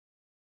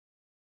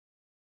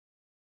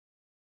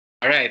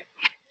Alright.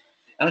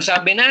 Ang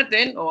sabi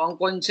natin, o ang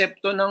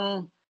konsepto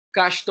ng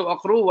cash to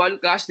accrual,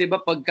 class, di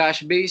ba, pag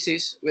cash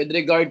basis, with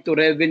regard to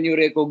revenue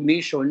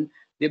recognition,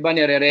 di ba,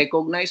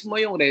 nire-recognize mo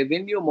yung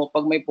revenue mo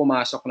pag may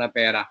pumasok na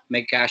pera,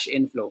 may cash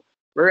inflow.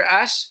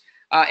 Whereas,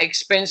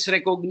 expense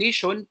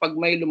recognition, pag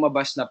may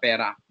lumabas na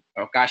pera,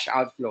 or cash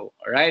outflow,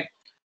 alright?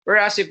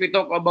 Whereas, if we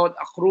talk about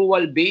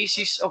accrual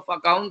basis of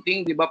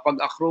accounting, di ba,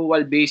 pag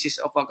accrual basis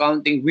of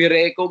accounting, we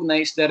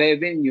recognize the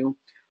revenue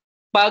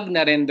pag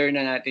na-render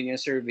na natin yung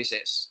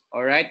services.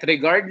 Alright?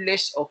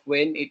 Regardless of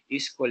when it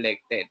is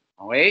collected.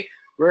 Okay?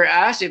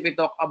 Whereas, if we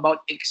talk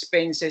about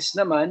expenses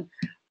naman,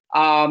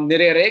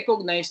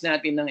 nire-recognize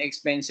natin ng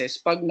expenses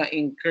pag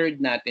na-incurred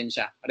natin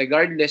siya,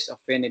 regardless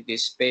of when it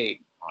is paid.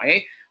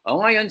 Okay?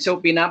 O ngayon, so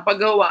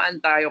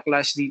pinapagawaan tayo,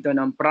 class, dito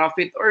ng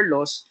profit or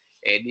loss,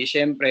 di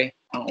syempre,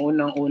 ang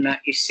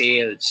unang-una is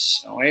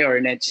sales. Okay? Or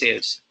net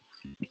sales.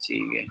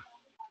 Sige.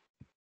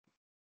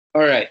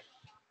 Alright.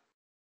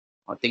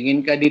 O, tingin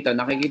ka dito.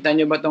 Nakikita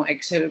nyo ba tong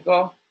Excel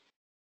ko?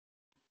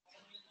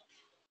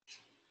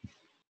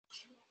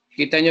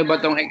 Kita nyo ba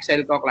tong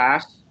Excel ko,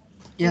 class?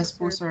 Yes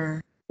po,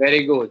 sir.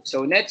 Very good.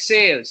 So, net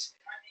sales.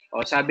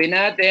 O, sabi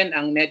natin,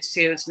 ang net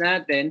sales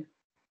natin,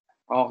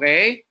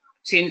 okay?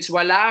 Since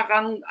wala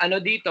kang,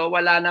 dito,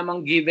 wala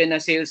namang given na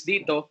sales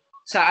dito,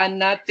 saan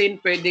natin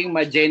pwedeng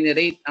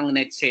ma-generate ang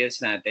net sales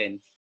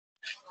natin?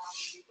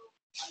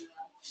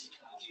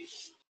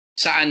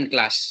 Saan,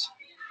 class?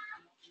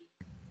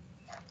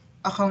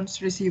 Accounts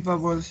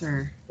receivable,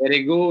 sir.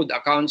 Very good.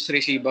 Accounts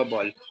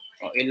receivable.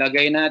 O,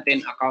 ilagay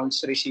natin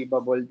accounts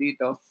receivable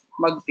dito.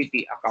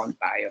 Mag-TT account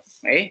tayo.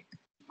 Okay?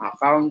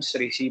 Accounts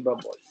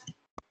receivable.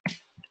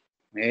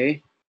 Okay?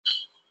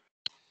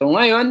 So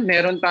ngayon,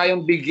 meron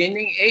tayong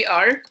beginning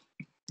AR.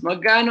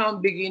 Magkano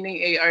ang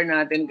beginning AR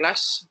natin,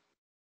 class?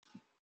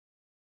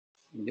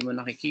 Hindi mo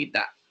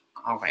nakikita.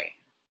 Okay.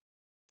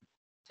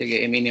 Sige,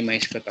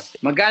 i-minimize ko to.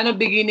 Magkano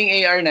beginning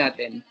AR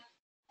natin?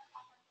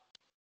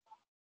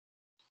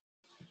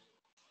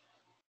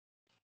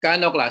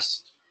 Kano,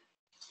 class?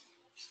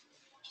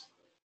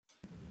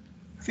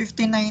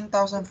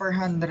 59,400.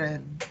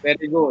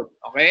 Very good.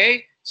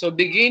 Okay? So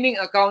beginning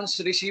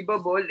accounts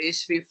receivable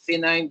is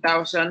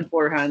 59,400.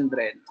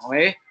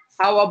 Okay?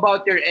 How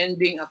about your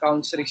ending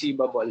accounts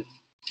receivable?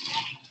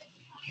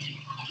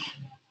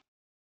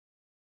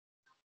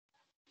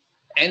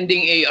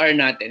 Ending AR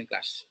natin,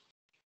 class.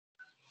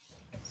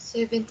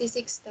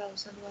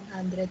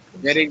 76,100.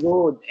 Very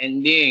good.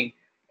 Ending.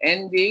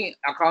 Ending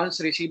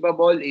accounts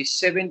receivable is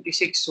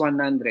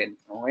 76,100.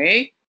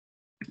 Okay?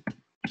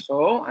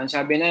 So, ang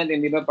sabi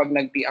natin, di ba, pag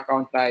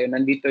nag-T-account tayo,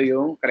 nandito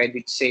yung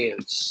credit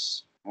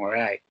sales.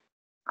 Alright.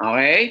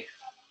 Okay?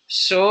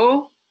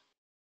 So,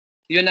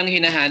 yun ang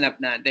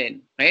hinahanap natin.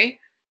 Okay?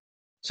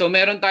 So,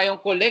 meron tayong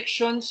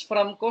collections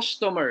from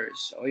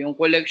customers. O yung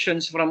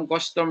collections from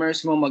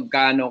customers mo,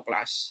 magkano,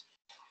 class?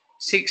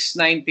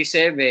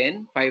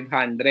 697,500.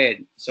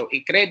 So,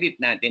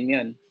 i-credit natin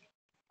yun.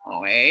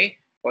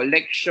 Okay?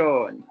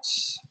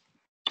 Collections.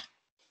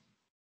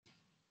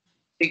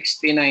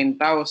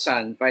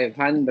 69,500.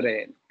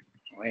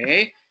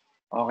 Okay?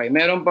 Okay.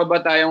 Meron pa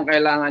ba tayong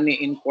kailangan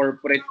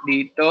i-incorporate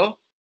dito?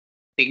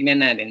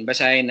 Tignan natin.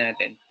 Basahin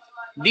natin.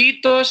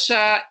 Dito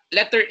sa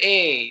letter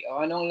A.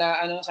 O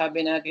anong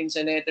sabi natin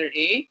sa letter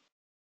A?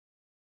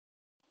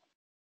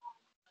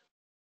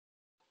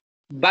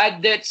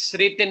 Bad debts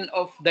written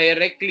off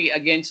directly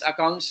against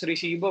accounts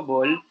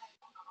receivable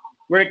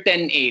were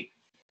 10,800.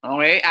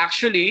 Okay?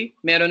 Actually,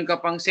 meron ka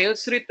pang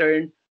sales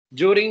return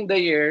during the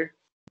year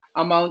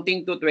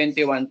amounting to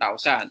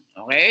 21,000.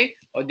 Okay?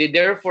 O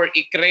therefore,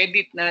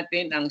 i-credit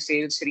natin ang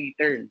sales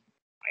return.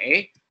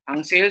 Okay?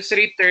 Ang sales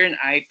return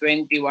ay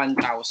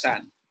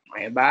 21,000.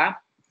 Okay ba?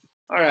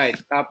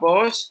 Alright.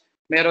 Tapos,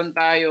 meron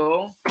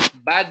tayong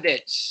bad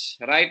debts,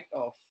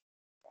 write-off.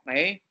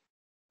 Okay?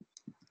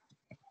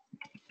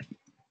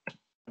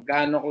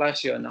 Magkano,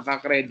 class yun?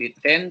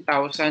 Naka-credit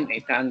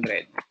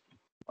 10,800.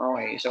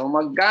 Okay. So,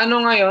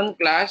 magkano ngayon,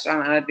 class,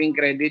 ang ating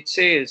credit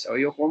sales? O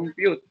yung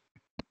compute.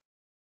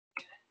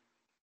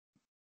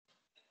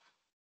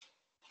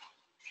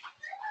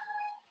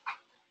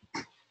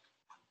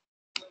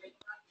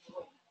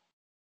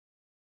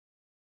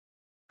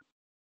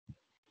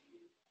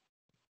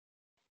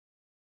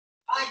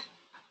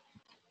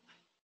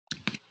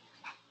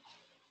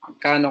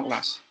 Magkano,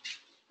 class?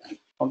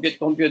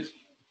 Compute.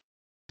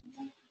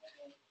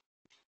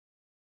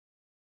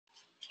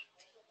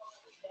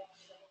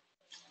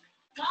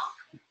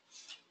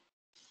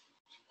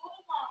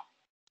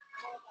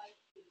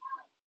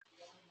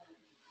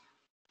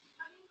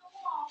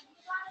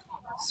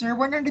 Sir,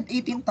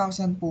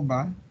 118,000 po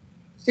ba?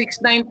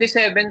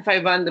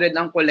 697,500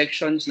 ang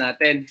collections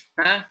natin.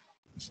 Ha?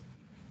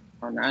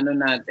 Ano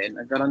natin?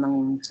 Nagkaroon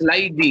ng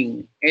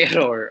sliding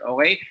error.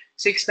 Okay?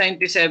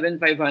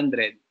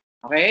 697,500.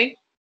 Okay?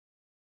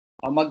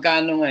 O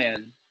magkano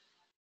ngayon?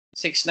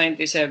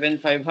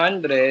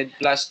 697,500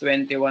 plus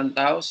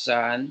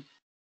 21,000.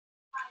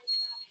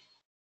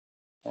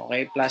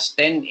 Okay? Plus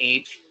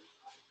 10,800.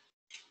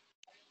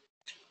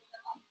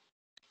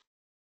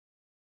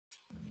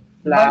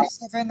 Bali, plus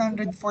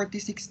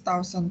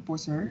 746,000 po,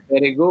 sir.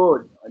 very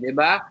good. O, di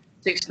ba?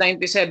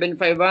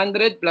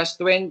 697,500 plus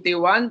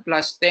 21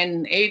 plus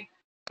 10,8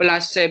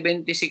 plus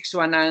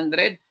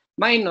 76,100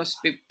 minus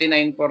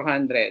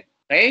 59,400.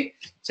 Okay?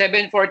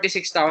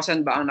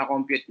 746,000 ba ang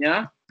na-compute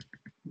niya?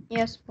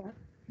 Yes po.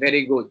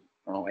 Very good.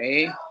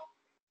 Okay?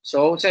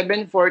 So,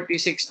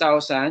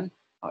 746,000,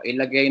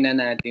 ilagay na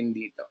natin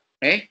dito.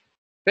 Okay?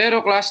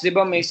 Pero class, di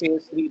ba may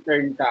sales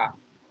return ka?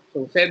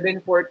 So,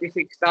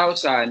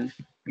 746,000,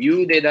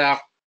 you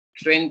deduct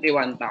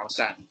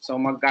 21,000. So,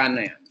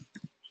 magkano yan?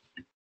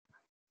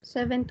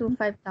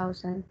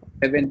 725,000 po.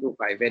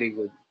 725. Very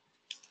good.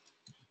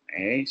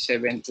 Okay,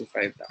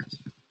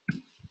 725,000.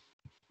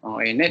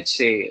 Okay, net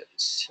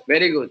sales.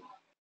 Very good.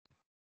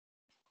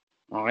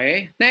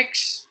 Okay,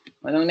 next.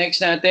 Anong next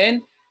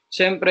natin?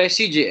 Siyempre,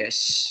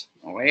 CGS.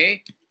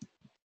 Okay?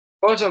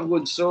 Cost of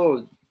goods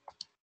sold.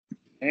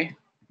 Okay?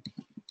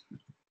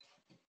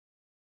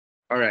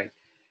 Alright.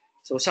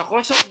 So, sa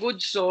cost of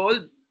goods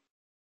sold,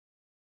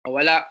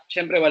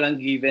 siyempre walang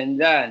given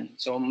dyan.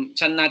 So,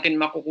 saan natin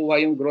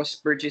makukuha yung gross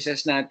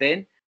purchases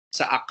natin?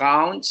 Sa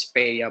accounts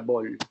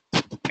payable.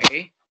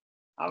 Okay?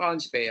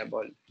 Accounts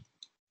payable.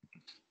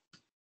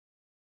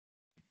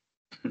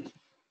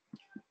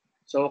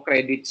 So,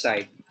 credit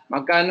side.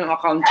 Magkano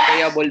accounts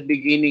payable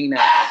beginning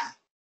natin?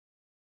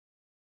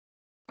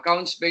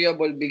 Accounts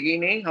payable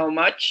beginning, how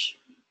much?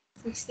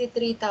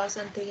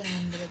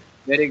 63,300.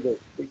 Very good.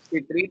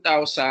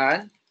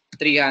 63,300.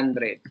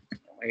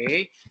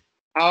 Okay.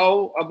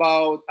 How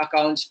about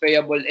accounts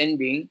payable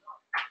ending?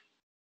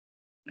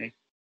 Okay.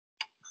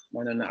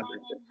 Ano na agad?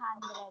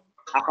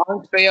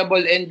 Accounts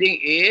payable ending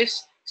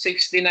is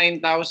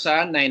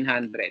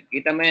 69,900.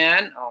 Kita mo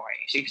yan? Okay.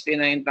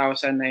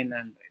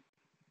 69,900.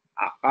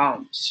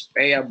 Accounts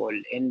payable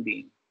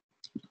ending.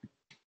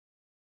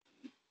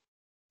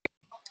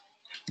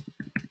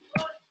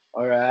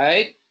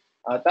 Alright.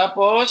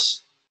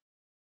 Tapos,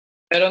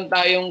 meron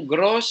tayong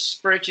gross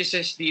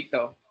purchases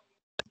dito.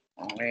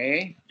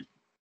 Okay.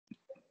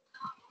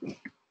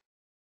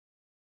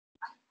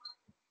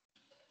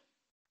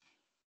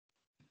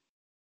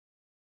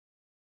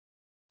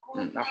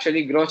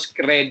 Actually, gross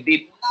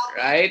credit,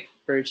 right?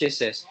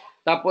 Purchases.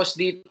 Tapos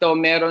dito,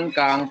 meron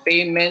kang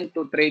payment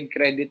to trade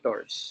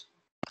creditors.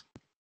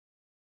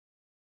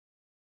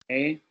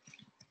 Okay.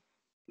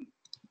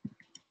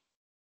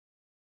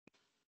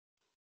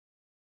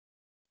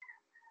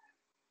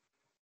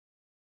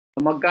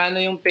 Magkano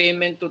yung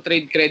payment to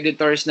trade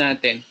creditors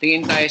natin?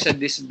 Tingin tayo sa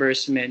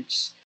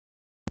disbursements.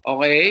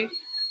 Okay?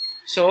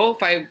 So,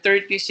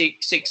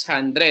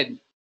 536,600.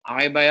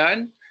 Okay ba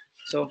yan?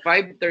 So,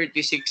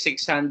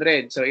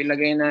 536,600. So,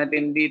 ilagay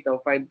natin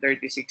dito,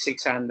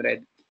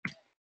 536,600.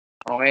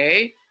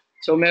 Okay?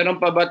 So,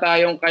 meron pa ba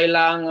tayong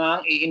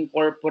kailangang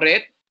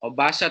i-incorporate? O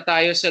basa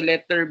tayo sa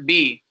letter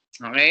B.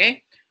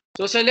 Okay?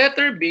 So, sa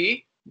letter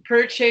B,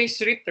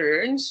 purchase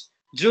returns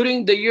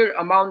during the year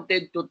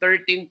amounted to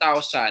 13,000.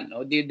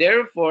 O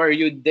therefore,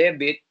 you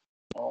debit,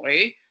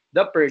 okay,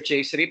 the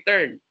purchase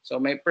return. So,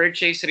 may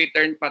purchase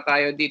return pa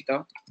tayo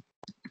dito.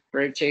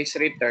 Purchase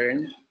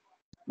return,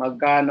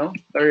 magkano?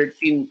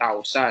 13,000.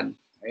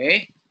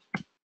 Okay?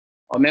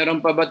 O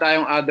meron pa ba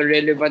tayong other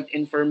relevant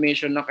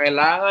information na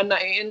kailangan na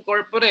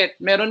i-incorporate?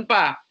 Meron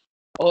pa.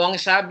 O ang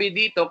sabi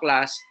dito,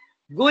 class,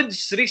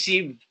 goods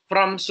received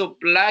from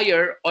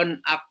supplier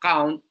on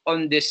account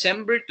on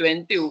December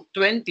 2018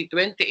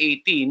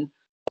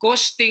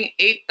 costing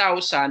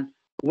 8,000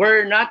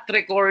 were not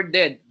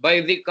recorded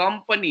by the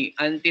company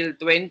until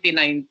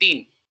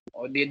 2019.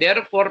 O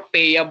therefore,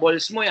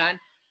 payables mo yan,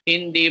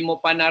 hindi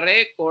mo pa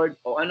na-record,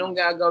 o anong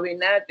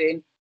gagawin natin?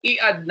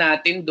 I-add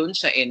natin dun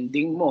sa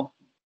ending mo.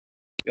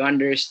 You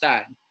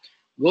understand?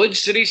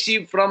 Goods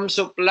received from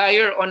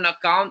supplier on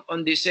account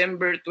on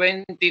December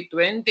 2018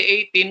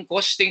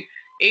 costing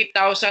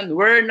 8,000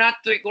 were not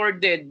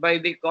recorded by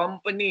the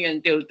company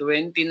until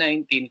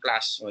 2019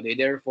 class. So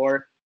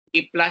therefore,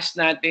 i-plus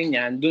natin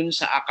yan dun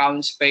sa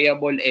accounts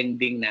payable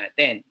ending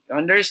natin. You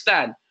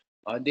understand?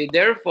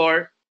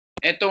 Therefore,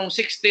 itong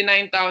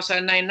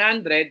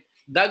 69,900,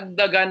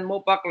 dagdagan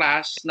mo pa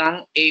class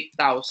ng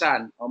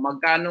 8,000. O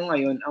magkano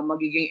ngayon ang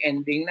magiging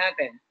ending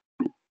natin?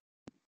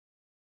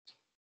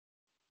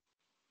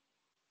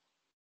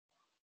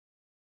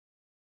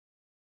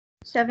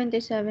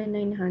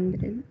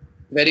 77,900.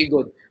 Very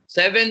good.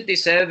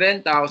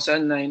 77,900.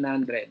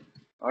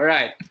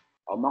 Alright.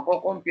 O,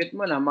 mako-compute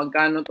mo na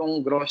magkano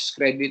tong gross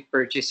credit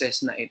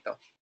purchases na ito.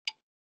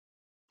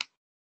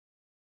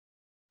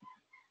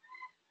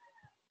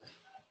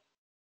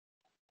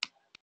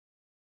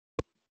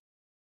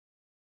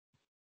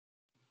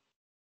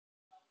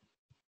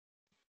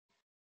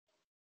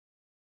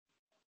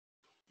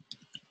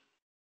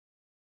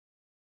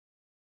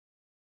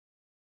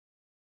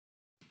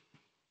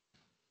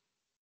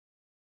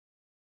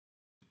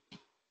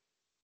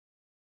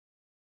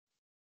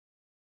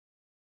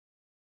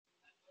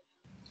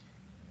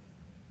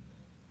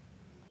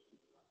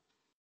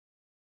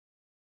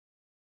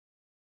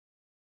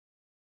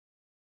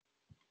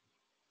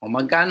 O,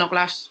 magkano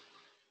class?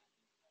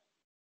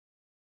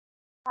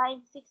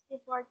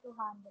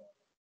 564,200.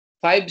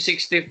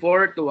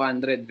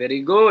 564,200.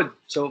 Very good.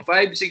 So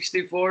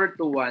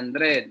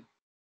 564,200.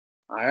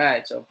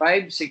 Alright. So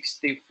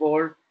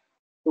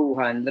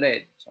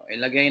 564,200. So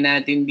ilagay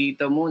natin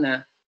dito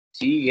muna.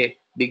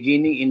 Sige.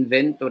 Beginning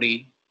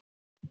inventory.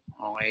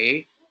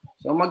 Okay.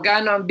 So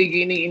magkano ang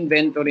beginning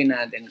inventory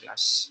natin,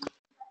 class?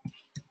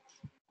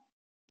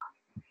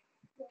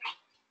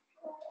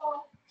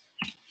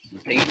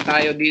 Tingin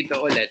tayo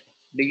dito ulit.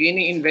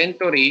 Beginning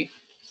inventory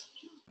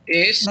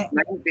is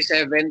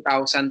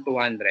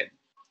 97,200.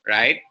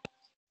 Right?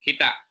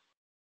 Kita.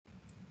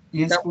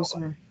 Yes Kita po,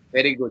 sir.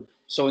 Very good.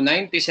 So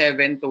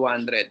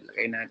 97,200.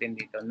 Lagay natin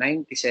dito.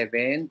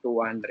 97,200.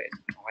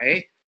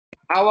 Okay?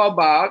 How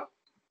about,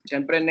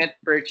 siyempre net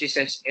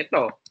purchases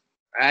ito.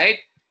 Right?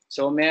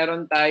 So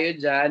meron tayo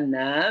dyan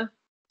na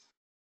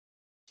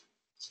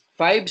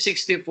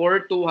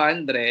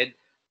 564,200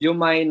 you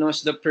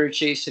minus the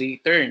purchase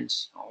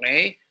returns.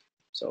 Okay?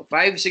 So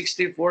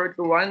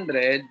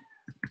 564,200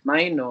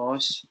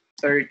 minus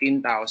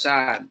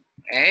 13,000.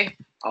 Okay?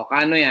 O,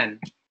 kano yan?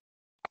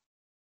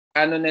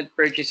 Kano net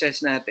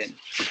purchases natin?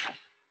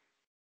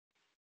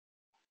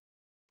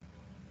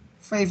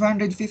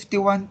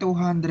 551,200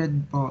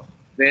 po.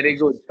 Very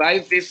good.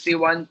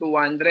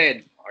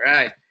 551,200.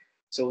 Alright.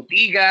 So,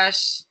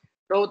 tigas,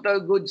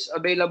 total goods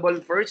available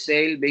for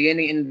sale,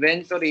 beginning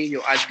inventory, you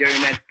add your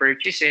net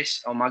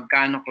purchases, o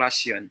magkano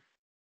class yun?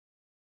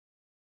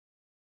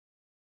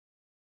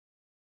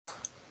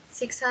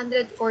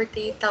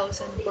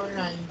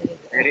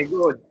 648,400. Very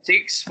good.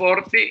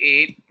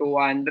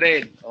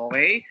 648,200.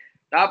 Okay?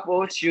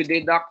 Tapos, you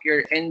deduct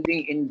your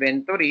ending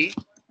inventory.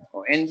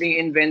 O,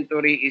 ending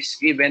inventory is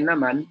given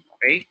naman.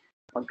 Okay?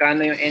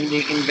 Magkano yung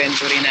ending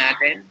inventory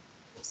natin?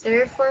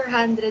 Sir,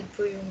 400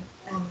 po yung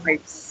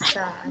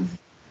sa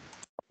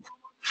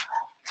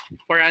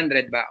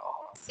 400 ba?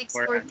 O,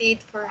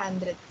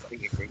 648,400 po.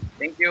 sige.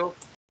 Thank you.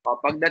 O,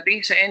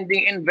 pagdating sa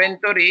ending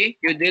inventory,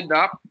 you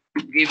deduct,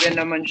 given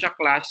naman siya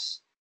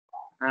class,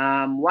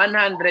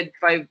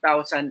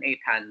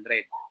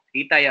 105,800.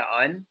 Kita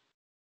yaon?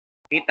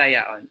 Kita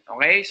yaon.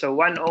 Okay? So,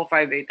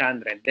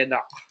 105,800.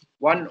 Deduct.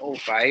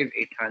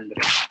 105,800.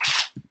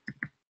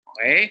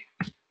 Okay?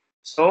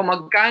 So,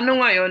 magkano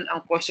ngayon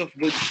ang cost of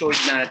goods sold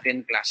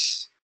natin,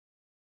 class?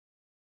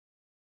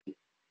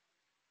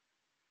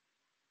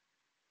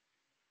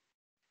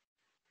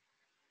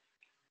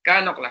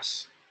 Kano,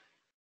 class?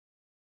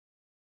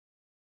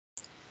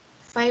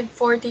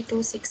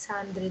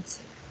 542,600,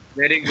 sir.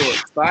 Very good.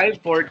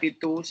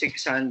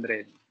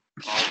 542,600.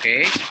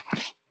 Okay?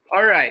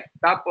 Alright.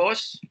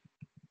 Tapos,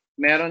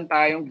 meron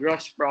tayong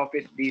gross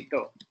profit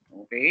dito.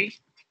 Okay?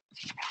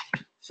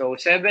 So,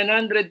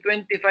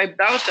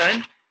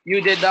 725,000, you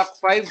deduct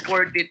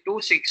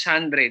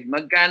 542,600.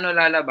 Magkano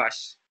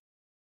lalabas?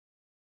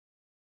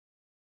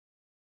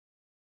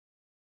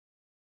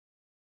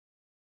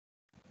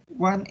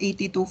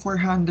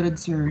 182,400,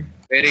 sir.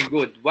 Very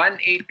good.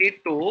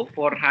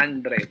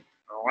 182,400.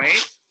 Okay?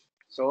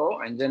 So,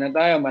 andyan na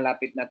tayo.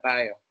 Malapit na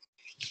tayo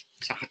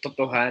sa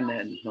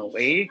katotohanan.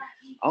 Okay?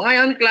 O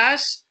ngayon,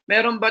 class,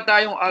 meron ba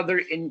tayong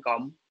other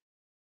income?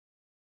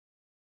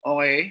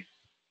 Okay?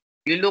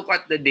 You look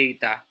at the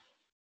data.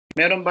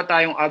 Meron ba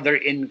tayong other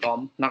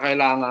income na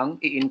kailangang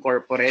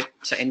i-incorporate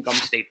sa income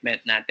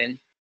statement natin?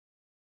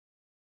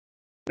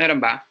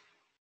 Meron ba?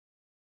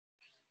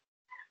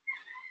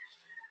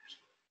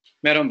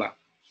 Meron ba?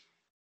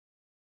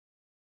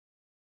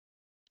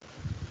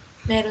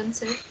 Meron,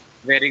 sir.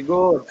 Very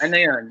good. Ano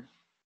yan?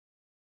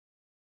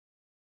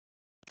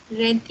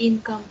 Rent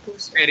income po,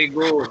 sir. Very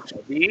good.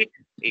 Sabi,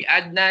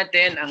 i-add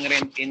natin ang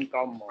rent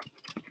income mo.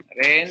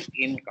 Rent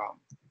income.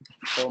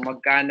 So,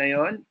 magkano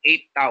yon?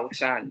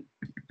 8,000.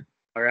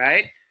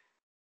 Alright?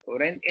 So,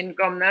 rent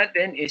income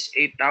natin is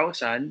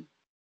 8,000.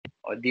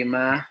 O, di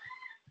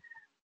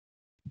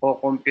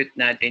compute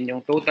natin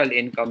yung total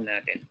income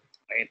natin.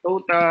 Okay,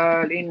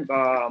 total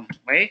income.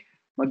 Okay?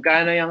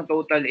 Magkano yung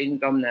total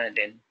income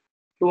natin?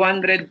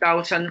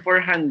 200,400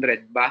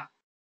 ba?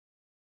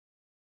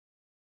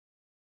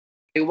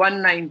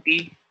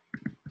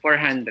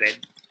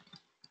 190,400.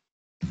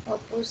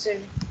 Opo,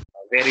 sir.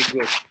 Very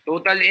good.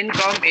 Total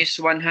income is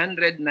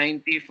 190,400.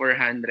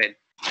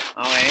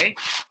 Okay?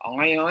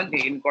 O ngayon,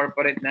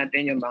 i-incorporate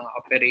natin yung mga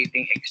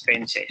operating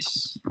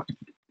expenses.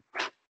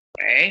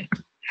 Okay?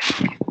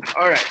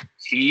 Alright.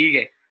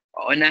 Sige.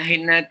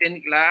 Unahin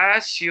natin,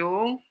 class,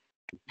 yung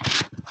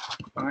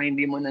mga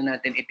hindi muna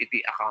natin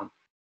ititi account.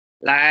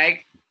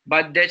 Like,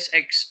 bad debts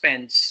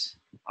expense.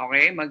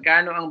 Okay?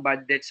 Magkano ang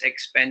bad debts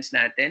expense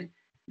natin?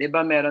 Di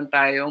ba meron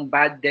tayong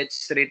bad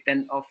debts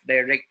written off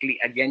directly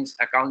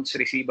against accounts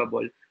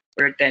receivable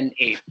per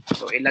 10.8.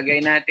 So,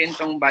 ilagay natin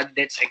tong bad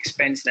debts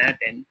expense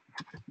natin.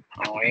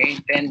 Okay?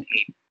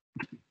 10.8.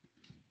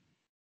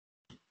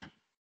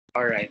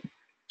 Alright.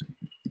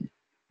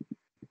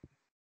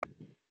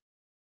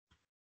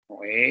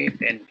 Okay?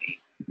 10.8.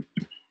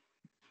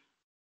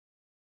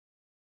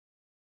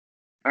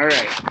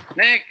 Alright.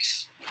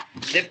 Next,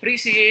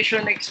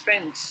 depreciation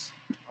expense.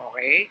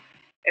 Okay?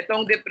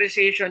 Itong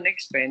depreciation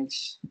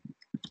expense,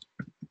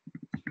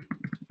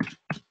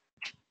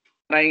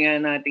 try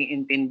nga nating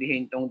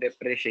intindihin tong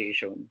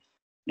depreciation.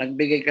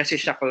 Nagbigay kasi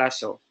siya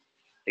class, oh.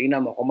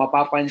 Tingnan mo, kung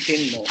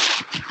mapapansin mo,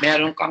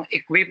 meron kang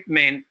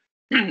equipment,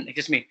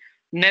 excuse me,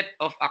 net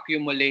of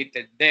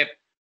accumulated debt.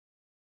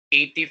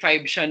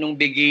 85 siya nung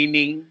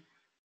beginning,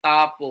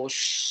 tapos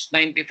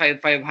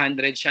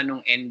 95,500 siya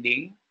nung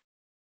ending.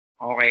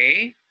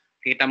 Okay?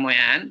 Kita mo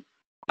yan?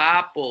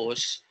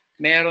 Tapos,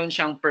 meron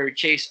siyang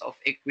purchase of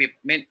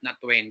equipment na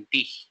 20.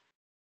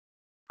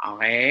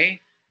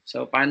 Okay?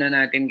 So, paano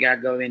natin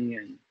gagawin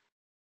yun?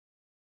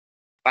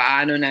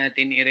 Paano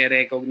natin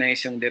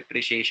i-recognize yung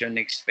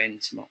depreciation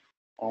expense mo?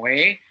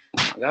 Okay?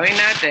 Gawin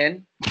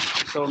natin.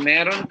 So,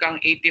 meron kang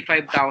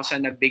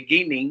 85,000 na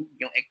beginning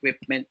yung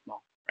equipment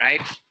mo.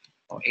 Right?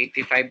 O,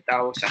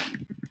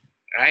 85,000.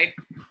 Right?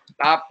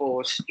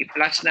 Tapos,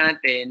 i-plus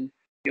natin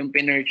yung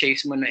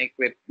pinurchase mo na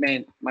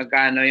equipment.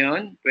 Magkano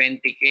yon?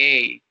 20K.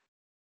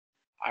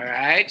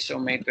 Alright? So,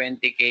 may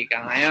 20K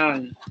ka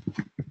ngayon.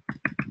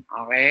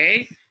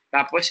 Okay?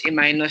 Tapos,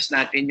 i-minus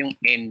natin yung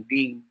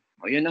ending.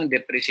 O, yun ang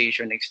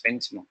depreciation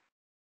expense mo.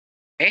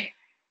 Okay?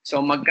 So,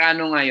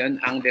 magkano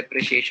ngayon ang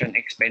depreciation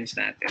expense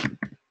natin?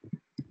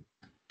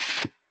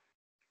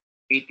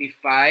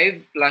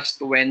 85 plus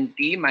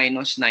 20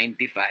 minus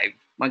 95.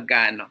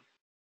 Magkano?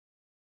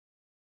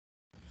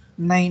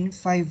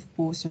 9.5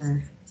 po,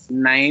 sir.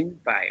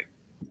 9.5.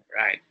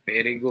 Right.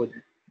 Very good.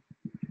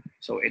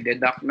 So,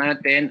 i-deduct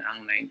natin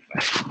ang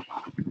 9.5.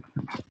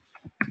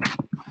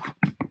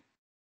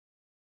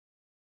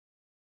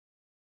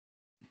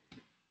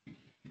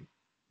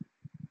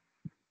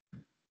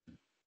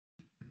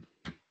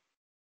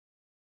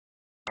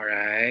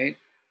 Alright.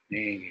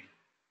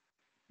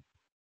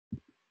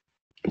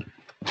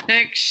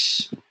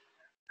 Next,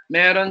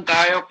 meron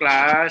tayo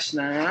class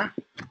na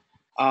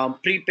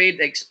prepaid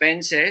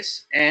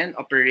expenses and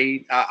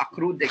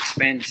accrued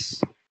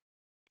expense.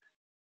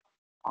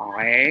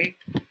 Okay?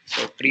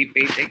 So,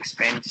 prepaid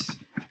expense,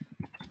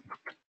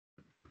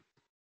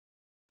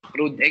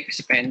 accrued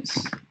expense,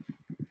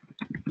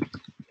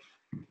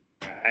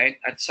 right?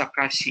 At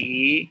saka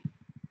si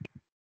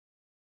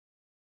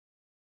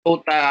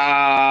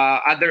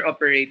other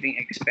operating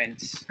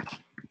expense.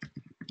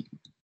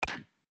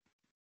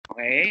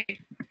 Okay?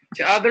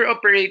 Sa other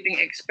operating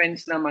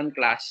expense naman,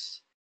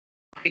 class,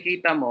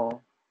 makikita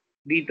mo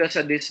dito sa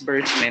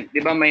disbursement,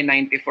 di ba may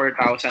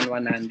 94,100?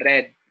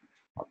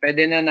 O,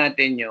 pwede na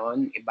natin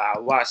yon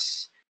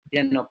ibawas.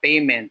 Yan, no,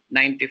 payment,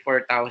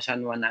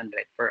 94,100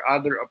 for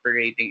other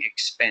operating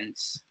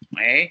expense.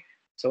 Okay?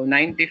 So,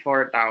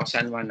 94,100.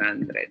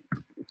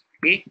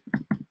 Okay?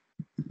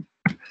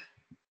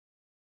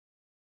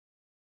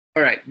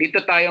 Alright,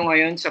 dito tayo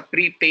ngayon sa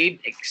prepaid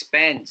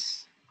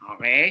expense.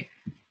 Okay?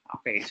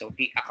 Okay, so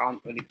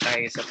account ulit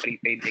tayo sa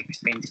prepaid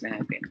expense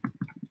natin.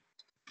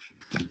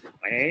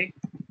 Okay?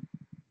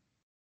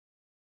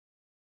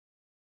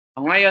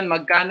 So, ngayon,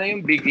 magkano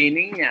yung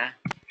beginning niya?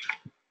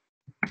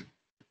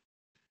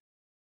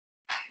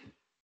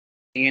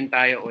 Tingin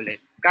tayo ulit.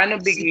 Kano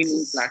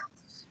beginning class?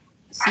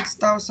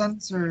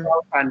 6,000, sir.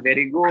 6,000,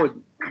 very good.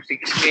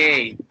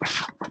 6K.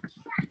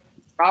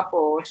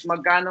 Tapos,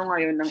 magkano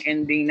ngayon ang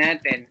ending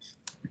natin?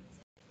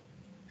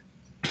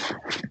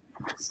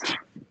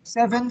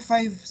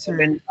 7.5, sir.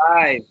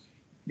 7.5.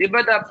 Di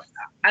ba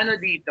ano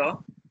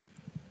dito?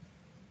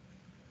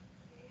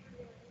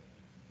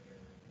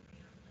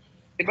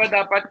 Di ba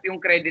dapat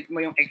yung credit mo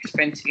yung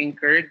expense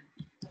incurred?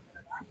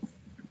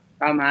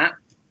 Tama?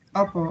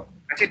 Opo.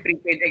 Kasi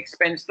prepaid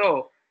expense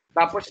to.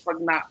 Tapos pag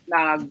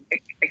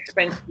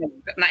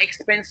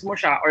na-expense mo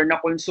siya or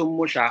na-consume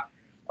mo siya,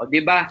 o di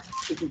ba?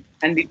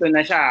 Andito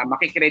na siya,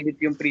 makikredit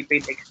yung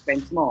prepaid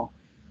expense mo.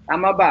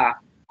 Tama ba?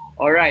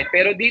 Alright,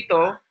 pero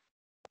dito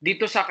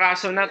sa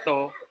kaso na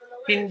to,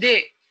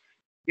 hindi.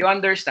 You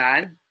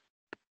understand?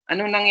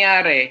 Anong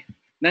nangyari?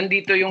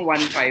 Nandito yung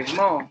 1.5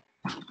 mo.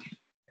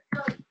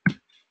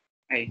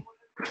 Ay.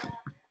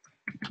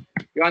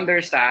 You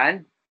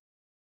understand?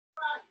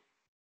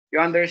 You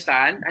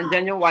understand?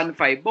 Andyan yung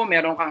 1.5 mo,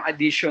 meron kang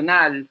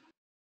additional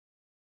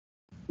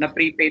na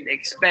prepaid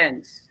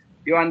expense.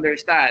 You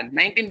understand?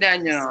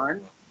 Naintindihan nyo nun?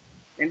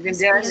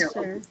 Naintindihan nyo? Yes,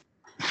 sir.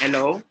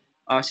 Hello?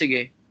 Oh,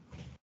 sige.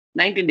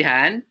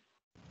 Naintindihan?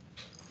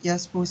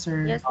 Yes po,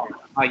 sir. Yes, sir.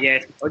 Oh,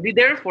 yes. O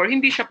therefore,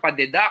 hindi siya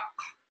pa-deduct.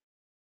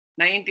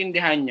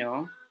 Naiintindihan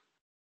nyo?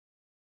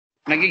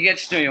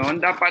 Nagigets nyo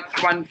yun? Dapat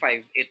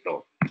 1.5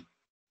 ito.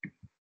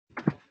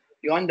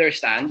 You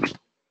understand?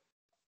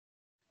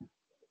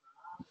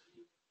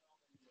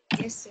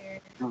 Yes, sir.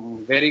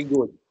 Very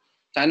good.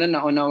 Sana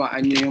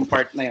naunawaan nyo yung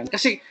part na yan.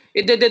 Kasi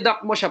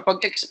i-deduct mo siya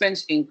pag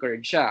expense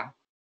incurred siya.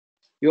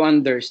 You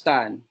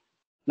understand?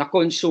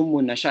 Na-consume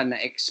mo na siya,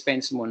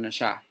 na-expense mo na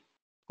siya.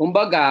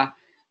 Kumbaga,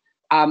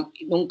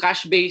 nung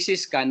cash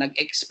basis ka,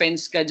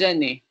 nag-expense ka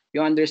dyan eh.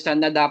 You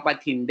understand na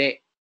dapat hindi.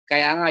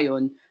 Kaya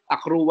ngayon,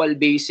 accrual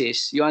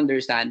basis, you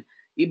understand,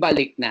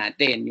 ibalik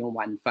natin yung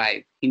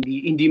 1.5.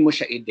 Hindi mo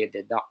siya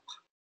i-deduct.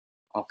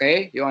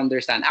 Okay? You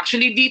understand?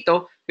 Actually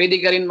dito, pwede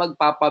ka rin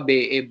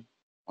magpapa-BEB.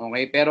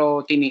 Okay?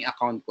 Pero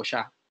tini-account ko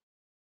siya.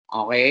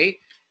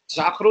 Okay?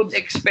 Sa accrued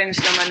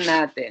expense naman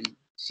natin,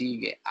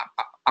 Sige,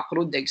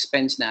 accrued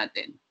expense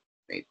natin.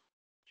 Wait.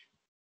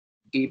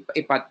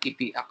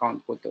 Ipi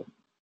account ko to.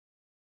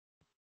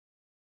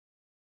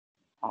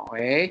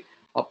 Okay.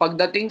 O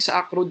pagdating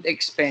sa accrued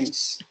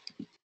expense,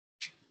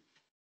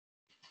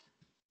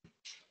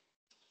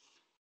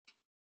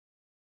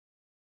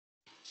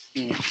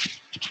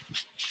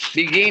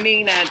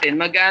 beginning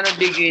natin, magkano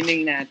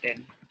beginning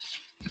natin?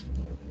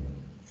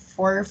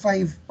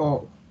 4.5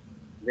 po.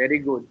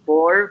 Very good.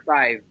 4,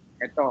 5.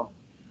 Ito.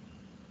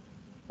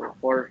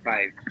 4,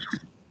 5.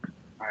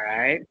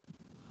 Alright.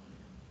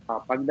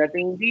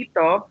 Pagdating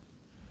dito,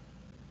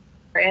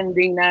 sa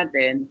ending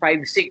natin,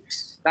 5,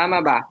 6.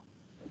 Tama ba?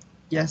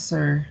 Yes,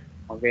 sir.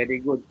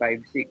 Very good.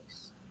 5,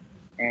 6.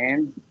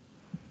 And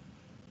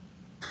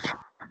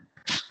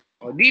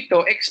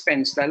dito,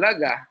 expense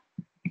talaga.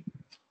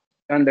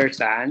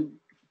 Understand?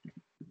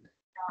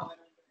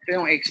 Ito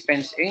yung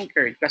expense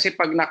incurred. Kasi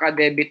pag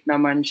naka-debit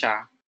naman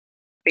siya,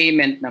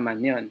 payment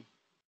naman yon,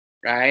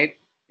 right?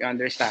 You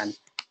understand?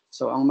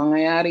 So, ang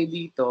mangyayari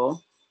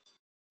dito,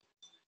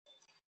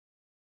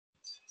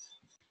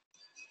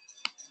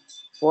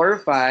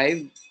 4,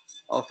 5,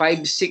 o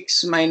 5,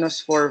 6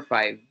 minus 4,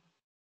 5.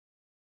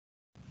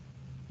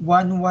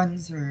 1.1,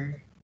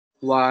 sir.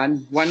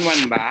 1,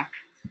 1 ba?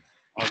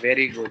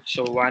 Very good.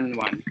 So, 1,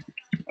 1.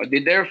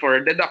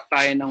 Therefore, deduct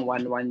tayo ng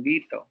 1, 1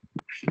 dito.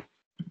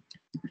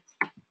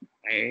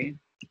 Okay?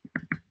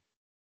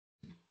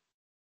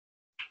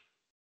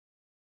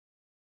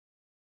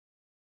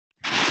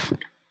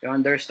 You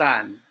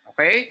understand?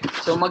 Okay?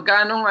 So,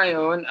 magkano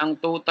ngayon ang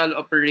total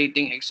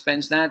operating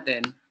expense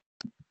natin?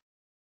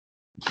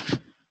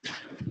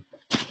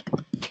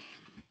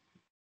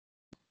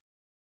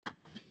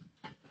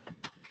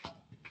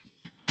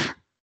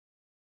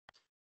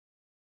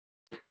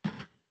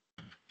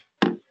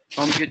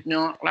 Compute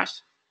nyo,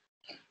 class?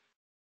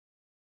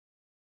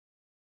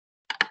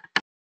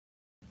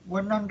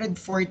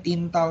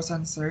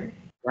 114,000, sir.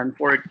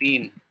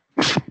 114.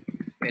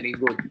 Very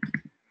good.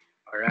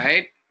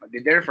 Alright?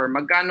 Therefore,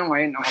 magkano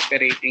ngayon ang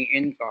operating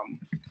income?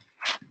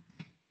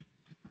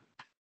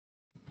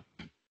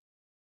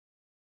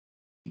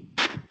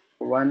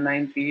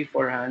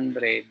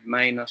 $190,400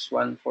 minus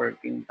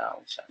 114,000.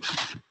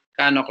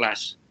 Kano,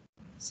 class?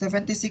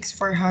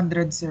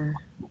 76,400, sir.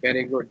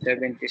 Very good.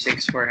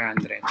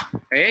 76,400.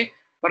 Okay?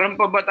 Parang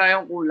pa ba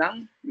tayong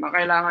kulang?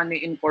 Makailangan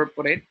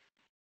ni-incorporate?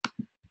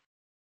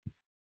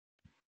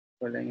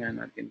 Wala nga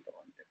natin to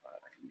konti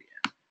para hindi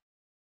yan.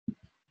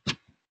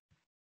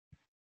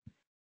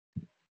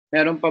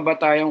 Meron pa ba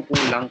tayong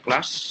kulang,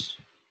 class?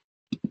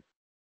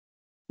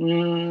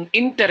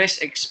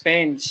 Interest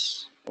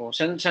expense.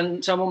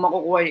 Saan mo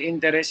makukuha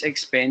yung interest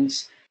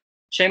expense?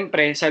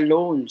 Siyempre, sa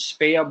loans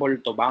payable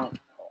to bank.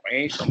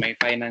 Okay? So, may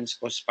finance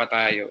cost pa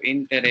tayo.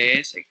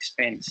 Interest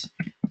expense.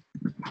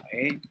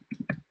 Okay?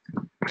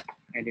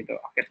 Dito,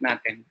 akit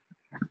natin.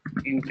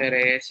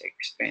 Interest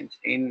expense.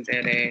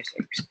 Interest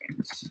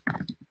expense.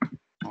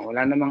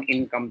 Wala namang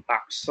income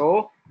tax.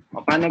 So,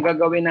 paano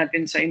gagawin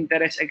natin sa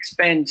interest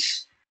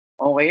expense?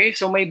 Okay,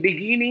 so may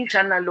beginning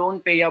siya na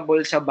loan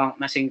payable sa bank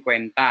na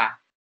 50.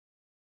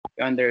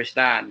 You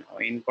understand?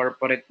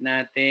 Incorporate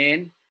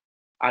natin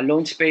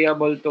loans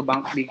payable to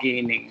bank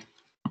beginning.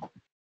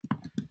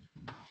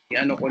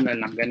 Iano ko na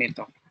lang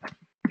ganito.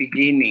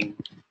 Beginning.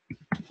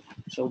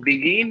 So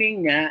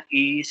beginning niya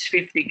is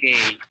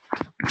 50K.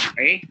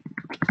 Okay?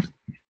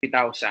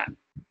 50,000.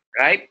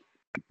 Right?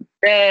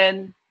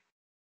 Then,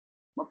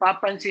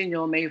 mapapansin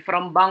nyo, may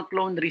from bank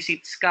loan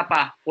receipts ka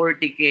pa,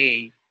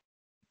 40K.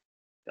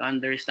 You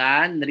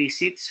understand?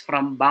 Receipts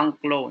from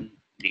bank loan.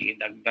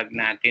 Dagdag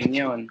natin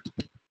yon.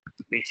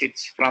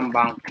 Receipts from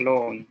bank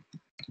loan.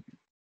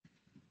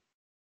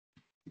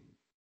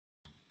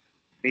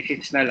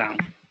 Receipts na lang.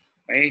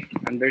 Okay?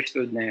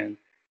 Understood na yun.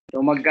 So,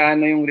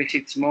 magkano yung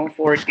receipts mo?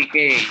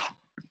 40K.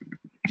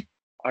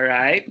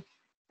 Alright?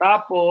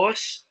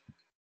 Tapos,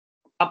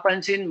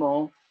 papansin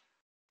mo,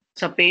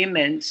 sa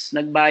payments,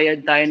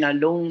 nagbayad tayo na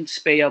loans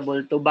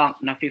payable to bank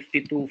na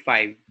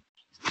 52.5.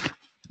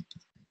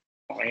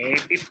 Okay,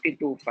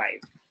 52.5.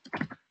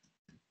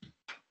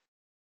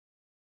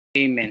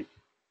 Payment.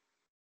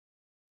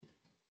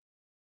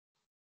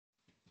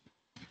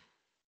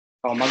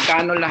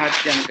 Magkano lahat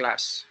yan,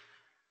 class?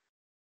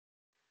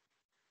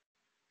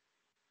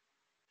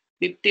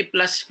 50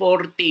 plus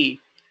 40.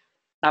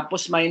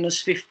 Tapos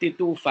minus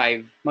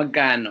 52.5.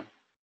 Magkano?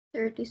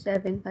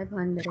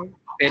 37,500.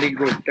 Very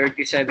good.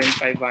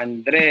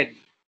 37,500.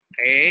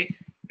 Okay?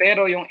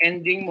 Pero yung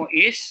ending mo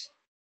is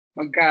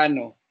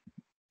magkano?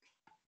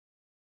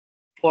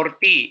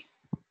 40.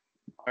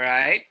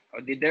 Alright?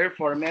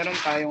 Therefore, meron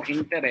tayong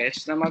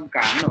interest na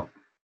magkano?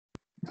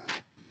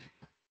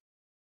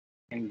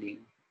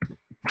 Ending.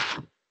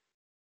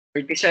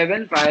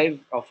 37.5.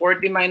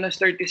 40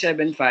 minus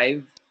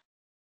 37.5.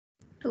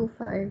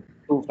 25.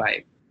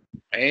 2.5.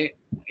 Okay?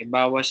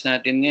 Ibawas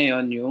natin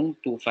ngayon yung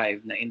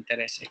 2.5 na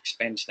interest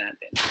expense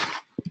natin.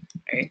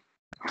 Okay?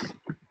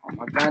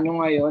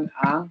 Magkano ngayon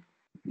ang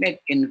net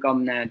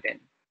income natin?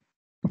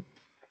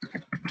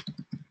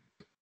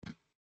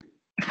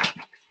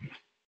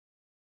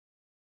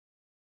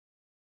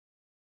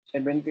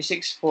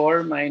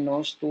 76.4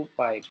 minus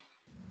 2.5.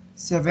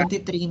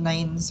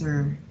 73.9,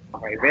 sir.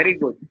 Okay, very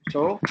good.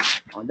 So,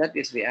 that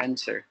is the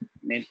answer.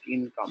 Net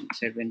income,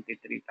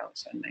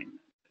 73,900.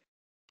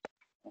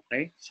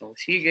 Okay, so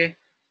sige.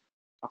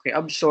 Okay,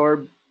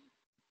 absorb.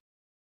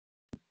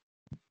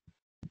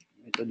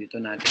 Ito dito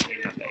natin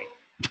ilagay.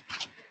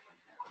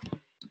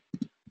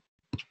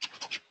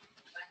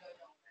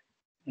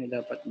 Ay,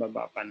 dapat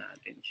baba pa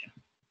natin siya.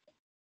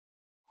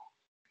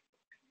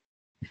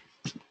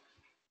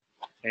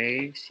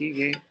 Okay,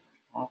 sige.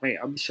 Okay,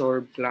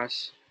 absorb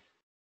plus.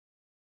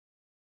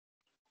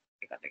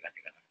 Teka.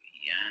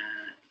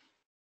 Yan.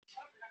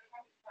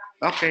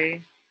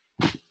 Okay.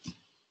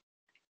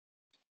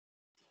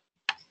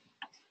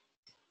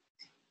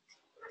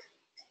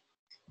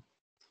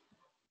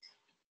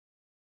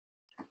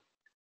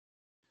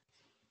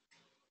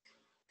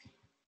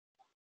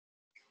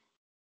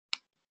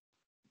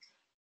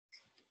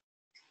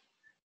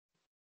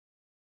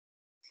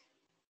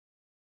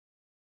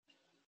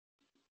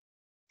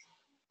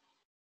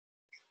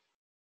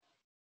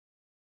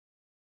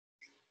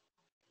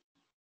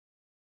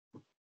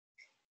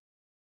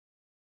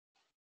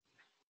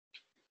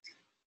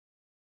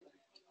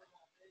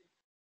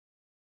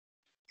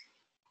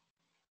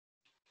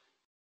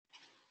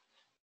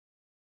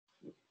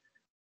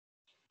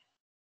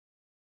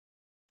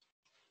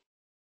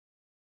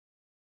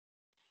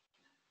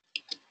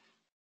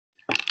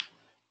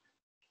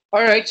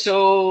 Alright,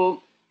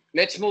 so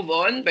let's move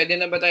on. Pwede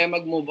na ba tayo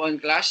mag-move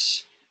on,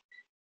 class?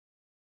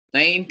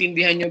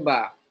 Naiintindihan nyo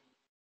ba?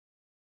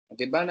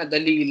 Diba,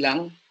 nadali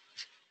lang.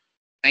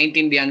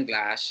 Naiintindihan,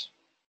 class?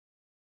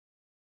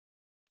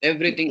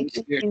 Everything is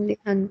clear.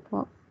 Naiintindihan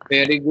po.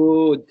 Very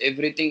good.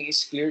 Everything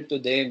is clear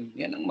to them.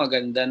 Yan ang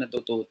maganda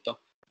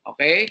natututo.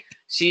 Okay?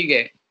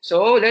 Sige.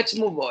 So, let's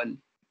move on.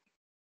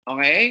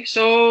 Okay?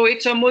 So,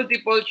 it's a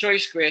multiple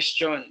choice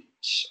question.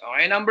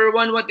 Okay, number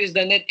 1, what is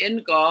the net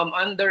income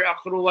under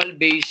accrual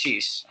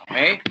basis?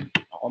 Okay?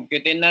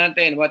 Computein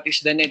natin, what is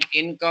the net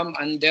income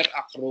under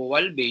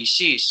accrual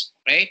basis?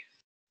 Okay?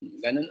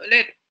 Ganun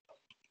ulit.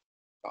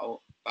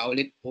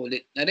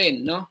 Paulit-ulit na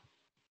rin, no?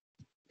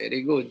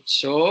 Very good.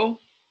 So,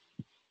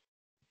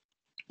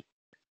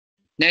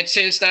 net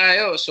sales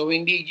tayo. So,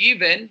 hindi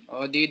given,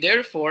 o di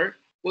therefore,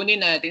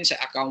 kunin natin sa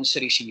accounts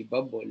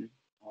receivable.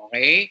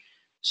 Okay?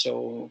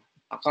 So,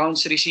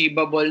 accounts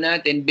receivable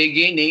natin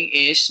beginning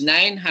is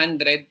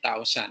 900,000.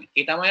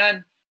 Kita mo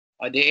yan?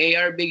 O the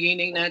AR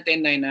beginning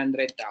natin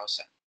 900,000.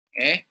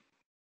 Okay?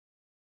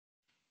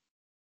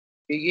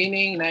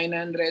 Beginning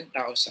 900,000.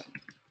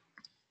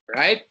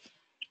 Right?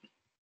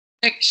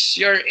 Next,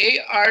 your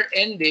AR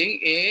ending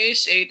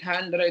is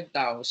 800,000.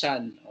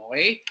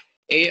 Okay?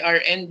 AR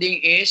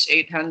ending is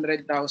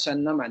 800,000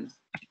 naman.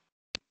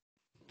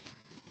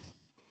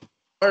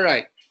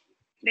 Alright.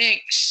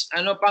 Next,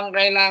 ano pang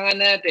kailangan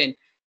natin?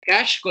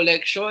 Cash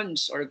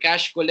collections or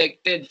cash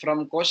collected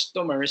from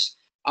customers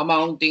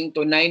amounting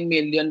to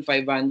 9,500,000.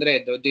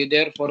 So,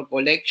 therefore,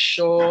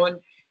 collection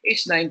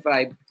is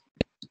 9,500,000.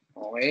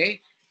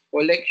 Okay?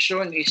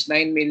 Collection is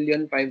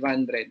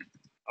 9,500,000.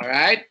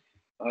 Alright?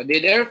 So,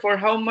 therefore,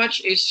 how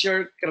much is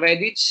your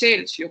credit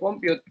sales? You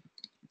compute.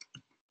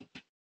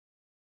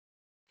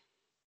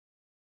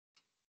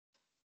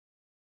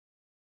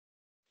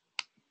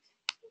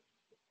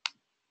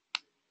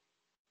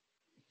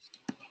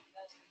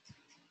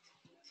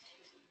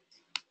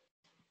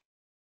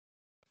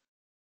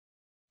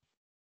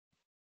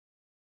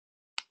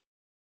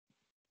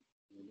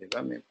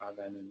 Diba? May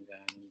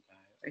paganon-ganon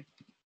tayo. Ay.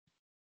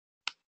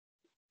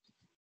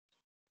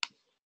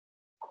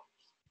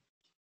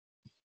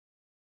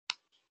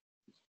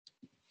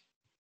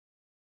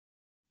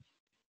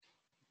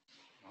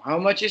 How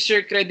much is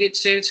your credit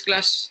sales,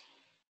 class?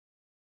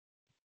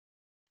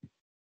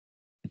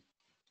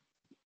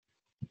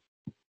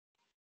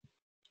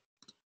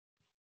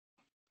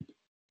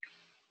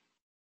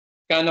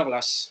 Kano,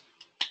 class?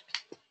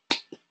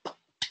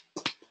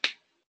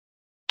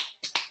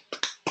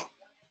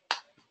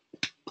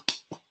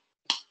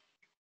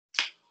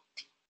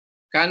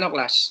 Kano,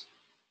 class?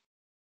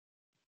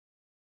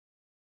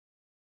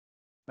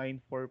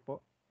 9.4 po.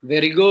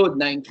 Very good,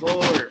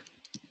 9.4.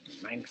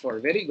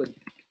 9.4, very good.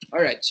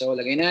 Alright, so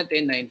lagay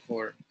natin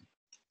 9.4.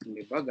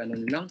 Di ba?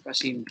 Ganun lang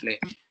kasimple.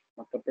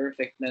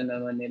 Maka-perfect na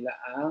naman nila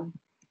ang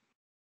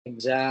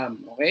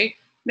exam. Okay?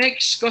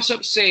 Next, cost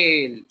of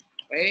sale.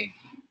 Okay?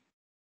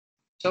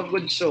 Cost of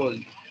goods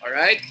sold.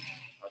 Alright?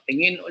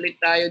 Tingin ulit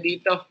tayo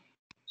dito.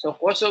 So,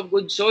 cost of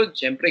goods sold,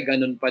 syempre,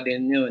 ganun pa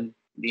din yun.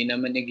 Hindi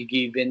naman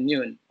nag-given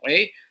yun.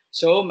 Okay?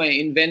 So, may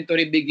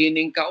inventory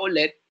beginning ka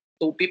ulit,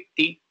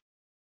 250.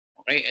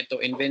 Okay? Ito,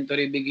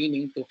 inventory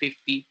beginning,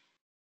 250.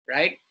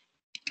 Right?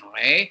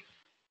 Okay?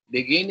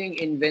 Beginning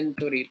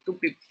inventory,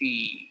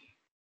 250.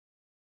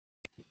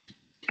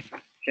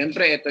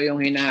 Siyempre, ito yung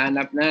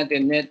hinahanap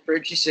natin, net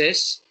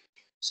purchases.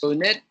 So,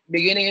 net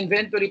beginning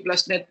inventory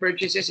plus net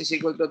purchases is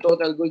equal to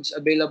total goods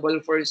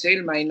available for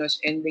sale minus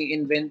ending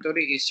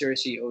inventory is your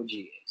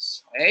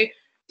COGS. Okay?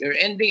 Your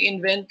ending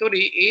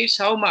inventory is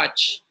how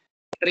much?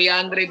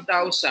 300,000.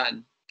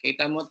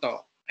 Kita mo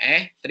to.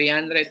 Okay?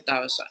 300,000.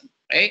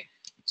 Okay?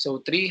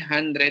 So,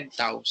 300,000.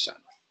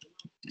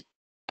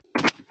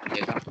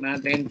 Deduct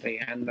natin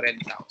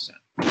 300,000.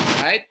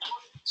 Alright?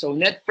 So,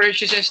 net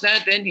purchases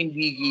natin,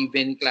 hindi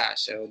given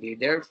class. So,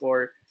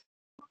 therefore,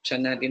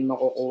 saan natin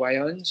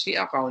makukuha yun? Si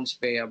accounts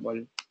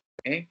payable.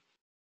 Okay?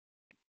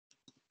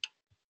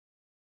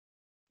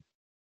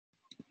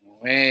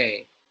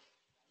 Okay.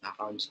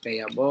 Accounts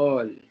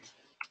payable.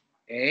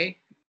 Okay?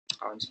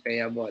 Accounts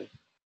payable.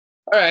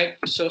 Alright,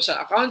 so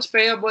sa accounts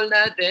payable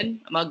natin,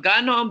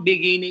 magkano ang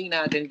beginning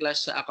natin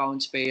class sa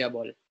accounts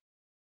payable?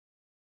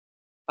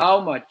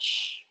 How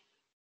much?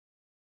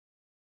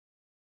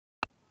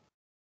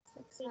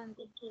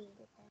 600K.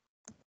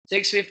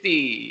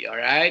 650.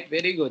 Alright,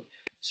 very good.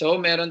 So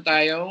meron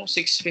tayong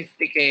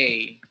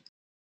 650K.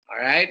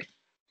 Alright?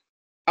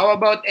 How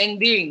about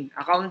ending?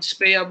 Accounts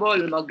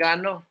payable,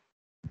 magkano?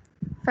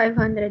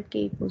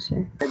 500K po,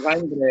 sir.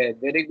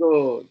 500. Very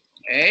good.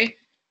 Okay?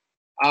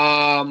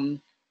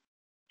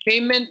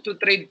 Payment to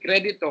trade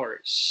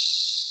creditors.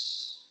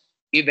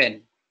 Given.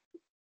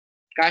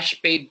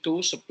 Cash paid to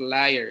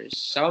suppliers.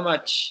 How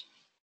much?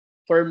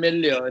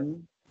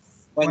 4,100,000.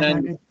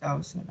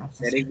 100,000.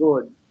 Very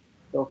good.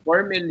 So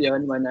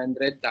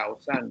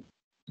 4,100,000.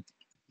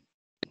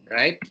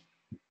 Right?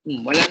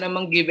 Wala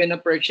namang given na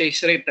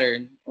purchase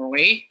return.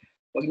 Okay?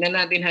 Huwag na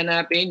natin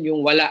hanapin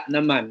yung wala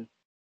naman.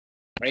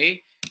 Okay?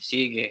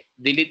 Sige.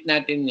 Delete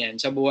natin yan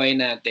sa buhay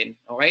natin.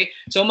 Okay?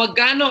 So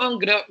magkano ang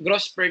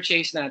gross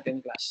purchase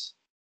natin, class?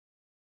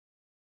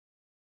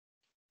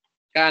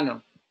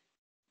 Kano?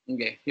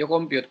 Okay. You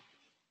compute.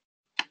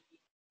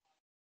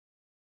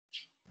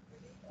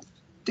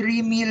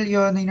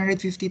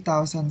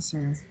 3,950,000,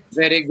 sir.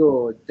 Very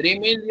good.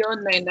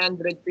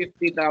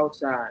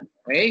 3,950,000.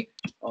 Okay?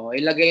 O,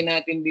 ilagay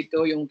natin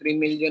dito yung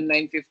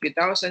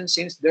 3,950,000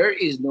 since there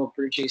is no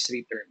purchase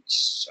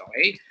returns.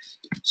 Okay?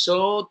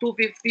 So,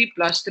 250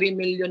 plus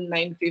 3,950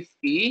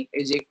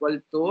 is equal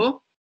to,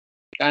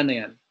 kano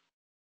yan?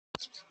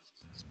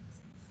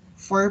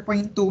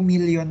 4.2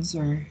 million,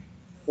 sir.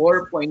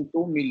 4.2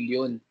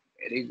 million.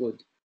 Very good.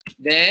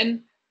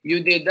 Then, you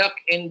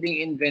deduct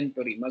ending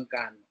inventory.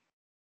 Magkano?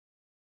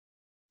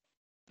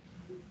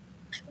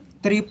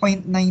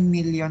 3.9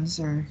 million,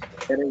 sir.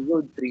 Very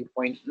good,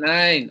 3.9.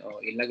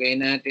 O, ilagay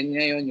natin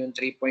ngayon yung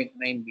 3.9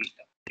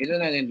 dito. Dito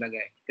natin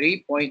ilagay,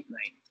 3.9.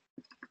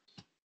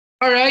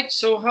 Alright,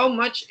 so how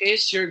much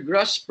is your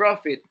gross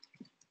profit?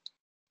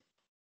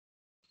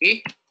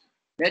 Okay,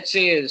 let's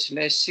see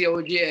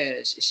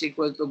COGS is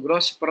equal to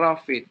gross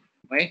profit.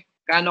 Okay,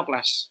 kano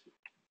class?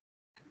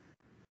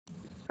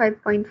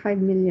 5.5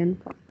 million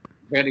po.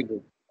 Very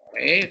good.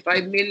 Okay,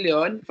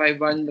 5,500,000.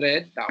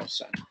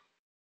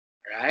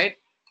 Right?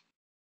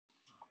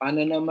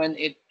 Paano naman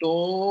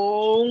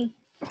itong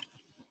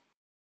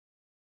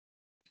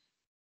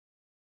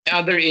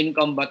other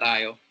income ba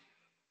tayo?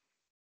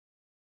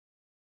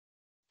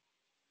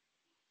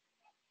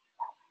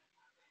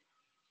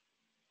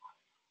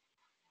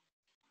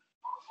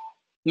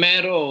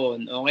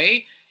 Meron,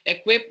 okay?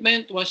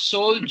 Equipment was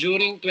sold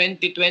during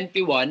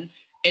 2021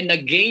 and a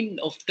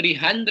gain of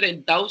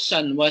 300,000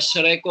 was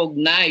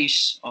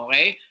recognized,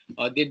 okay?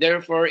 O,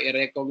 therefore,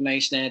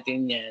 i-recognize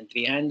natin yan,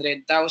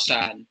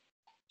 300,000.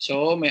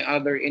 So, may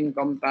other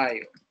income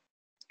tayo.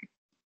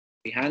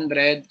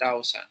 300,000.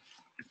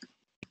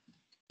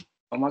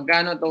 O,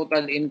 magkano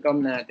total income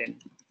natin?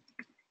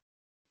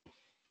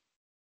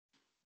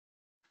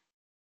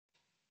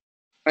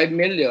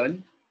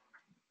 5,800,000.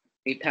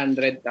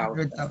 100,000.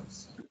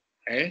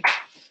 Okay?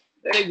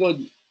 Very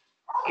good.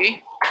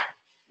 Okay?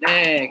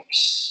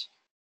 Next.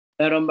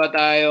 Meron ba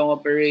tayong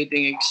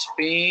operating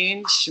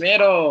expense?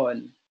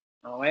 Meron.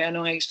 Okay,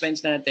 anong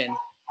expense natin?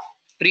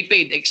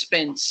 Prepaid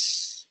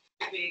expense.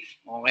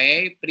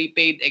 Okay,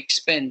 prepaid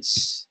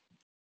expense.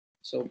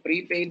 So,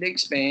 prepaid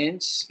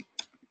expense.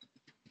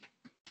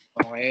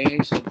 Okay,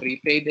 so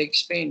prepaid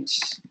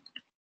expense.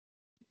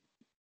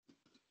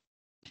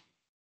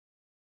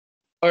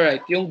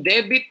 Alright, yung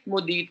debit mo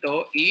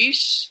dito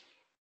is,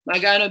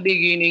 magkano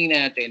beginning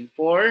natin?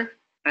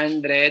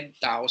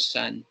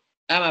 400,000.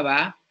 Tama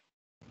ba?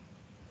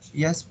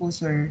 Yes po,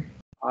 sir.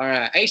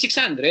 Alright, ay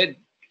 600.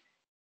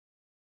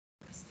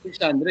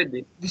 600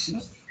 eh.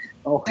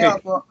 Okay. Kaya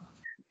po.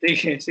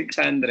 Sige,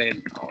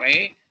 600.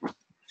 Okay?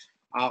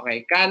 Okay.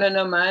 Kano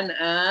naman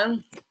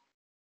ang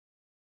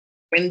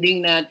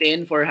pending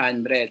natin?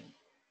 400.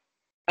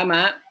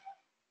 Tama?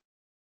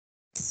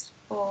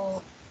 Po.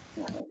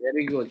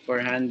 Very good.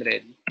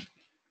 400.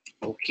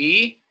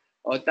 Okay.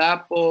 O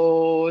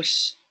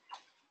tapos,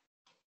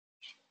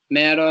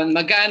 meron,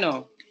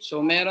 magkano?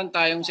 So, meron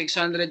tayong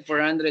 600,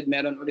 400,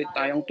 meron ulit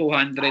tayong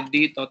 200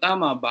 dito.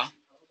 Tama ba?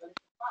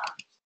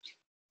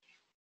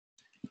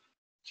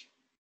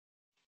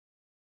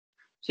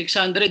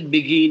 $600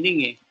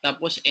 beginning eh.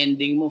 Tapos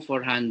ending mo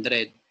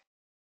 400.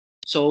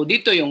 So,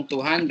 dito yung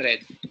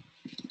 200.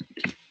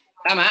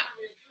 Tama?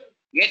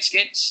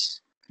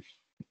 Gets?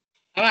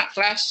 Tama,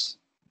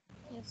 class?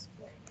 Yes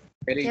po.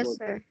 Very Yes,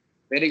 good. sir.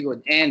 Very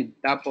good. And,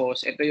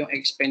 tapos, ito yung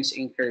expense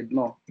incurred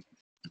mo.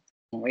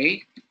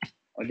 Okay?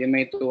 O, O di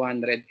may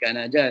 200 ka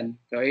na dyan.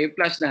 So,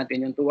 i-plus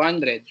natin yung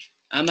 200.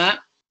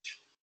 Tama?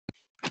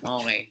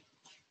 Okay.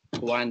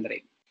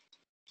 200.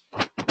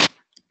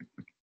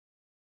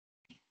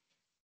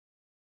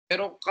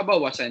 Pero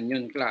kabawasan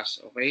yun, class.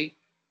 Okay?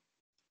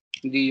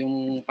 Hindi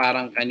yung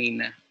parang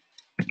kanina.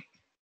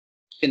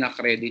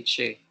 Pinakredit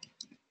siya.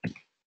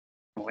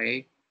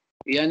 Okay?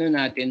 I-ano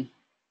natin.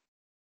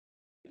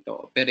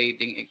 Ito,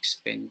 operating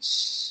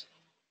expense.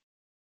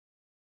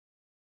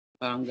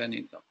 Parang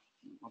ganito.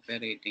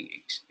 Operating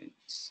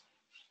expense.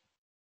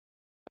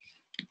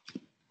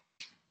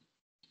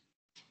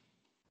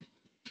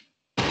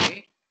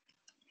 Okay?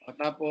 O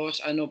tapos,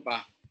 ano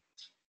pa?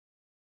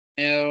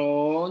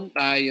 Meron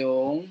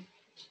tayong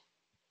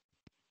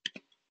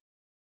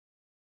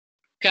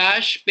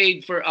cash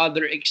paid for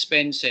other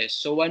expenses.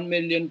 So,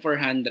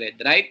 1,400,000,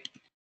 right?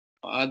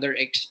 Other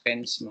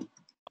expense mo.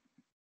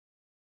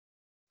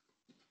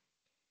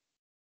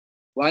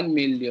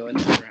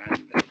 1,400,000.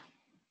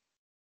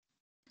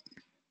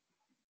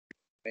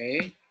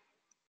 Okay?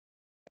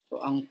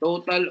 So, ang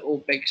total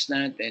OPEX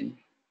natin,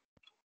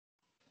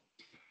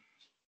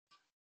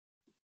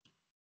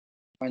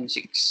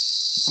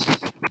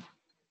 1,600,000.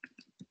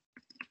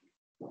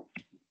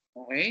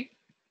 Okay?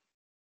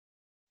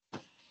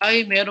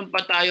 Ay, meron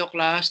pa tayo,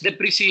 class.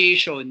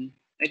 Depreciation.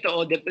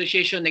 Ito,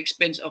 depreciation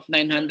expense of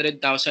 900,000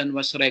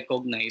 was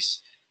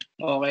recognized.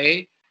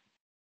 Okay?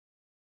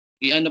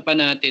 I-ano pa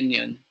natin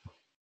yun?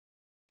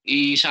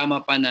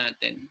 Isama pa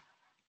natin.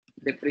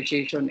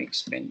 Depreciation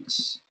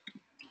expense.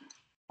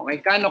 Okay,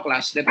 kano,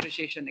 class?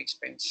 Depreciation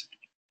expense.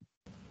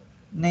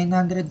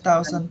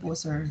 900,000 po,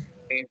 sir.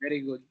 Okay, very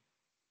good.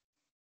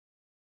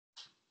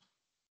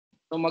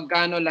 So,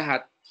 magkano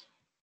lahat?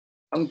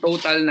 Ang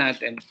total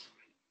natin.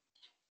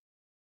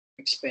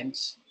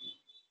 Expense.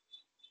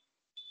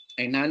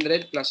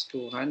 900 plus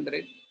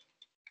 200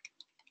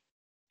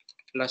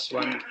 plus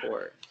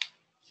 1,400.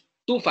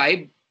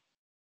 2,500.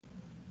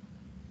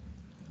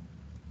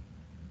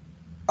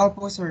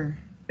 Opo, sir.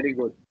 Very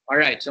good.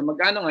 Alright, so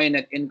magkano ngayon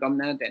net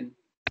income natin?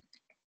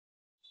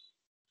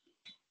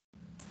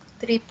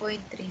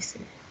 3.3, sir.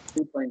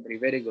 2.3.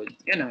 Very good.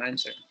 Yan ang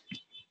answer.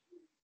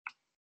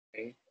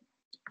 Okay.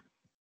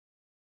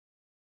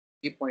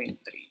 3.3.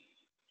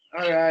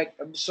 Alright,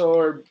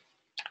 absorb.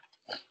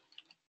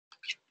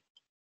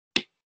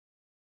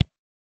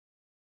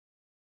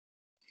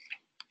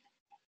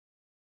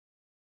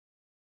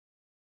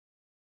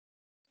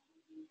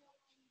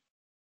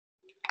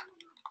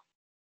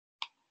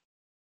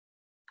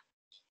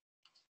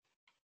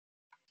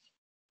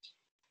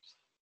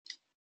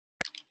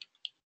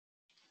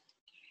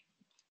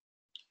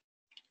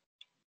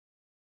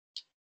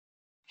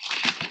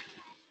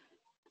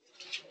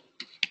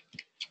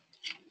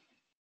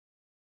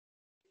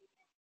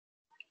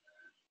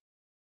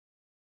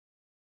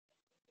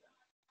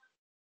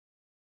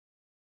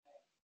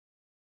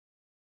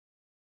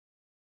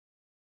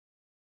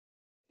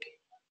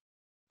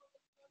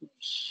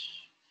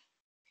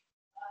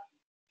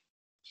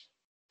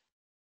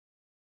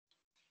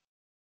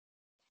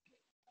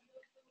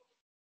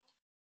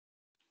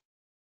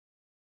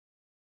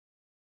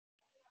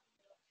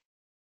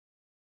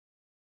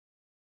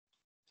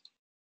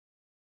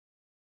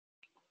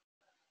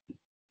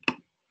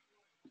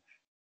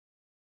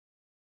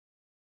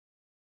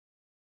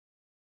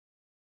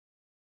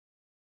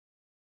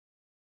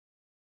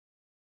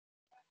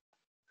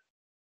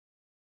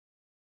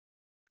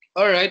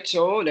 Alright,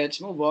 so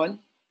let's move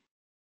on.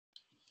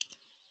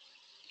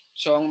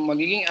 So, ang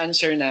magiging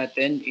answer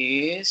natin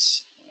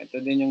is,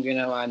 ito din yung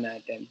ginawa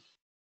natin.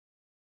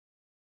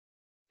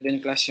 Ito din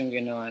class yung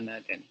ginawa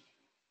natin.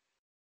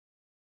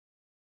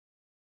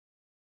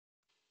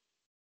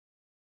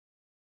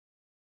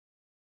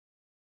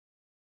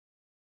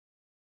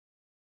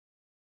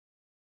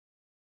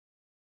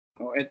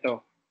 O,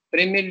 ito.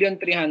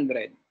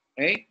 3,300,000.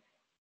 Okay?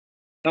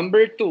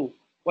 Number 2,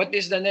 what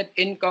is the net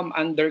income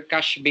under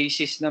cash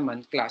basis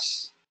naman,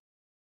 class?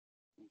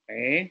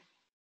 Okay?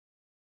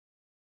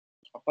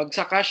 Kapag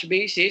sa cash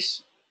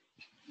basis,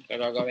 ito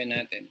gagawin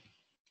natin.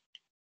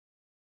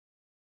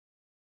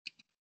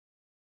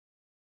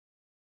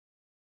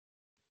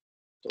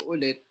 So,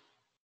 ulit.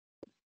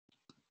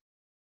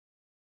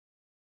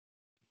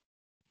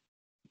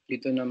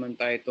 Dito naman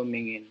tayo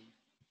tumingin.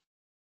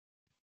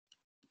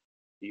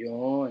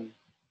 Yun.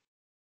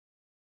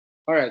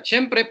 Alright.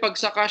 Siyempre, pag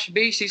sa cash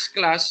basis,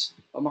 class,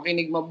 o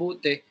makinig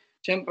mabuti,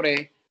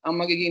 siyempre, ang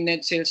magiging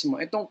net sales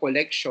mo, itong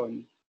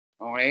collection.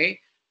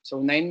 Okay? So,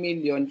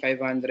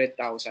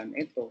 9,500,000.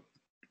 Ito.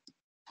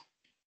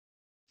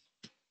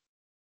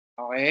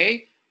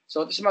 Okay?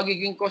 So, tapos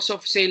magiging cost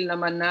of sale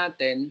naman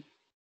natin,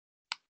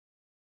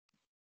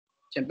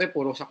 siyempre,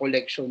 puro sa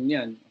collection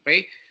yan.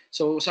 Okay?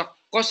 So, sa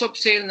cost of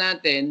sale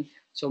natin,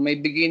 so may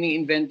beginning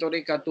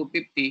inventory ka,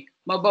 250,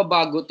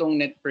 mababago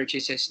tong net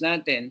purchases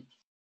natin.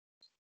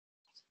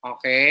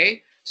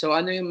 Okay? So,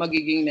 ano yung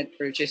magiging net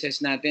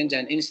purchases natin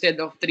dyan? Instead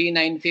of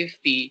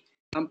 3,950,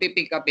 ang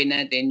pipick upin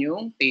natin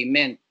yung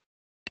payment.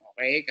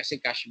 Okay? Kasi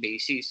cash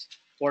basis.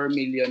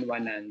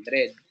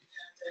 4,100,000.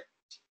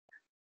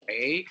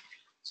 Okay?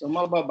 So,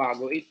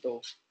 mababago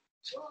ito.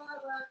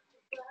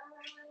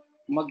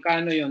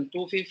 Magkano yon?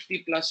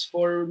 250 plus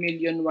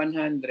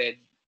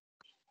 4,100,000.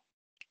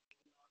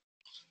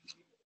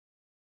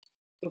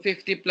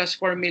 250 plus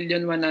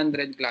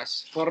 4,100,000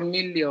 class.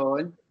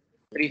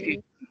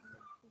 4,350,000.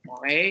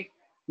 Okay?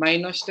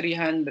 Minus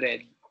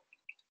 300.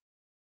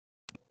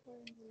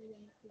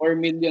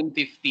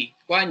 4,050,000.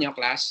 Kuha niyo,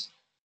 class?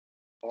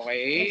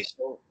 Okay?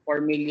 So,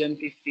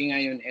 4,050,000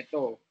 ngayon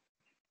ito.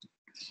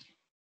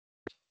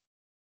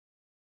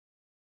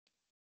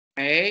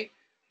 Okay?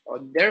 So,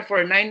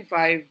 therefore,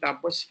 9,500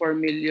 tapos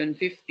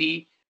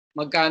 4,050,000.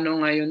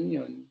 Magkano ngayon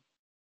yun?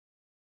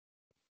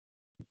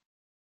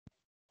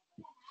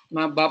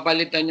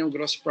 Mababalitan yung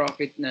gross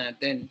profit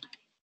natin.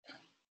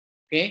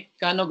 Okay?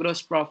 Kano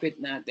gross profit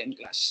natin,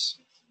 class?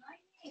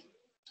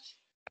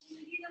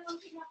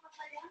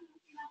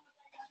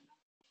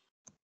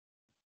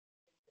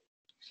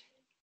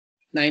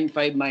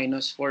 $9,500,000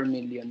 minus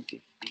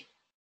 4,050,000.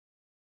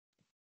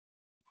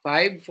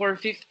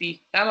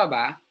 5,450. Tama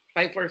ba?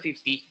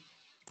 5,450.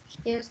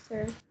 Yes,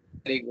 sir.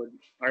 Very good.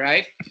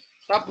 Alright?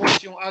 Tapos,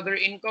 yung other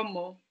income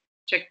mo,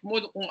 check mo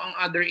kung ang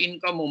other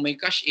income mo may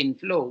cash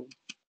inflow.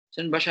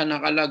 Saan ba siya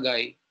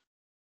nakalagay?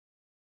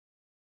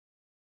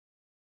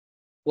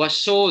 Was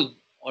sold.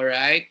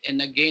 Alright? And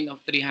a gain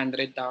of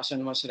 300,000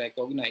 was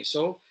recognized.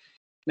 So,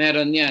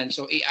 meron yan.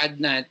 So, i-add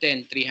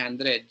natin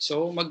 300.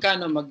 So,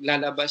 magkano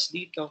maglalabas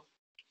dito?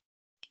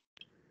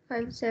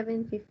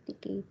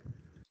 5,750K.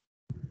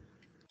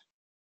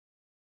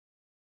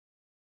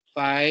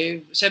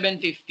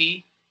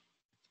 5,750.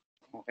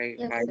 Okay.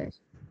 Yes, Five. sir.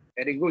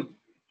 Very good.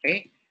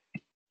 Okay?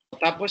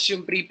 Tapos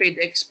yung prepaid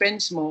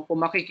expense mo, kung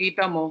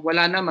makikita mo,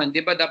 wala naman.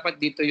 Di ba dapat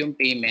dito yung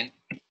payment?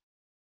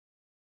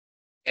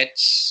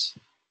 Gets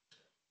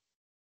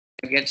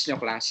nyo,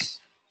 class?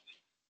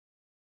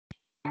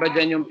 Di ba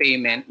dyan yung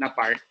payment na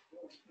part?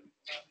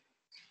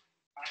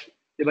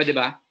 Di ba, di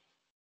ba?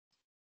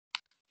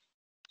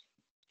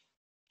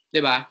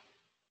 Di ba?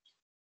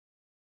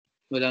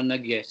 Walang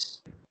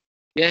nag-yes.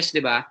 Yes,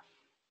 di ba?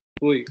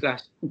 Uy,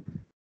 class.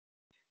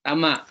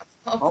 Tama.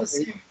 Opo,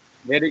 Okay. sir.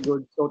 Very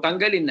good. So,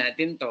 tanggalin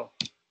natin to.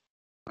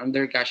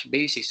 Under cash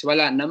basis.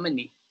 Wala naman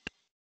eh.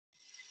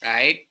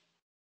 Right?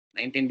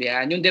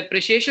 Naintindihan? Yung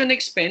depreciation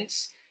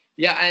expense,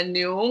 yaan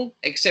yung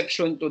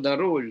exception to the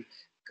rule.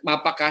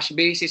 Mapa-cash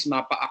basis,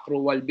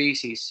 mapa-accrual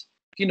basis,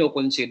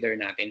 kino-consider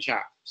natin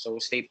siya. So,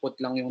 stay put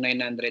lang yung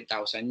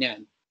 900,000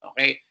 yan.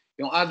 Okay?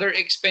 Yung other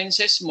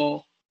expenses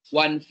mo,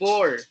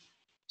 1,400.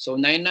 So,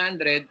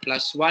 900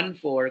 plus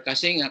 1,400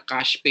 kasi nga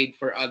cash paid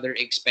for other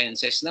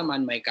expenses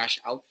naman, may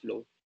cash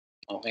outflow.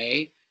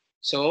 Okay?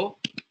 So,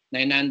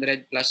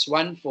 900 plus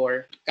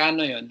 1,400,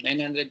 kano yun?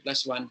 900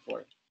 plus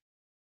 1,400.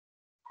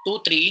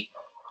 2,300.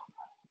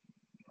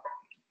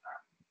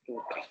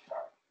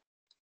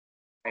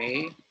 2,300.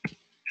 Okay?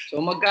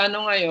 So,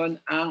 magkano ngayon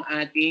ang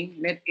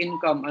ating net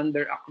income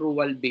under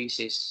accrual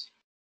basis?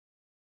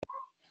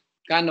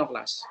 Kano,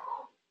 class?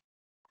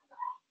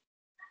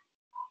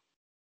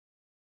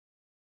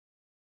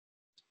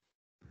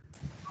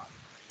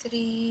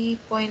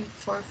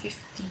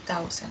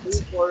 3,450,000, sir.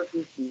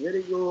 3,450.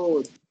 Very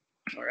good.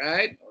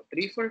 Alright?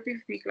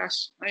 3,450,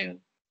 class. Ayun.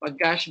 Pag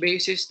cash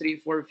basis,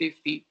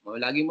 3,450.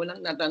 Lagi mo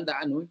lang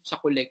natandaan sa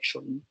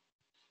collection.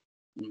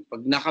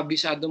 Pag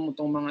nakabisado mo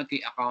itong mga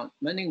T-account,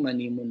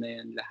 maning-mani mo na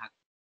yan lahat.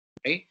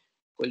 Okay?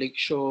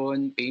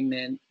 Collection,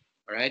 payment,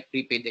 alright?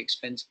 Prepaid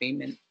expense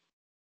payment.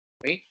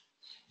 Okay?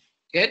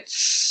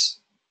 Gets?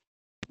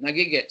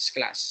 Nagigets,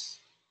 class?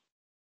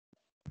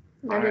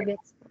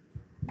 Nagigets po.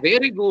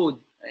 Very good.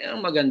 Ay,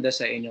 ang maganda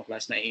sa inyo,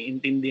 class.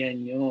 Naiintindihan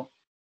nyo.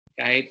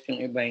 Kahit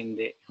yung iba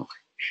hindi.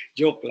 Okay.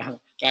 Joke lang.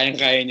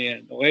 Kayang-kaya nyo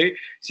yan. Okay?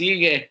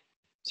 Sige.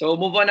 So,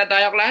 move on na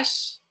tayo,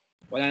 class.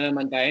 Wala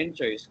naman tayong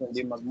choice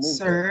kundi mag-move.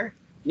 Sir,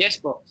 Yes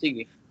po.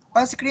 Sige.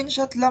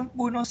 pa-screenshot lang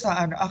po no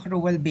sa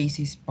accrual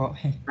basis po.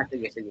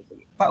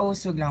 Sige.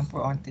 Pausog lang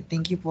po onte.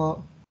 Thank you po.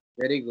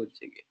 Very good.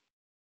 Sige.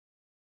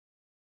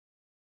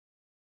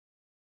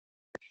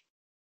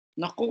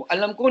 Naku,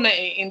 alam ko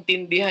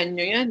naiintindihan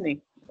nyo yan eh.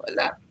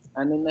 Wala.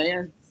 Ano na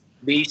yan?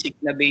 Basic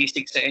na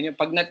basic sa inyo.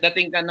 Pag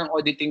nagdating ka ng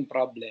auditing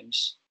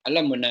problems,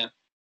 alam mo na.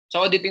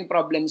 Sa auditing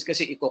problems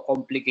kasi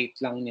i-complicate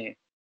lang niya eh.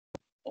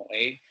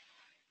 Okay?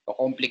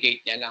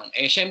 I-complicate niya lang.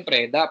 Eh,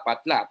 syempre,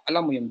 dapat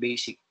alam mo yung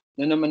basic.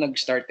 Noon naman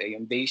nag-start eh.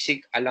 Yung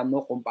basic, alam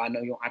mo kung paano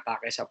yung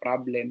atake sa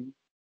problem.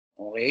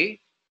 Okay?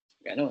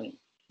 Ganon.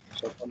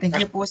 So, Thank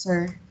you po,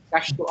 sir.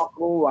 cash to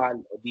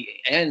accrual, o di,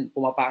 ayan,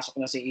 pumapasok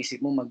na sa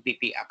isip mo,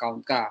 mag-DP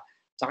account ka.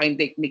 Saka yung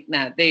technique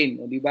natin,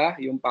 o di ba?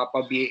 Yung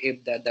Papa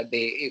BAIB, Dada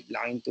BAIB,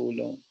 laking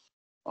tulong.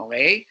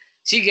 Okay?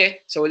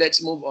 Sige, so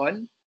let's move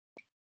on.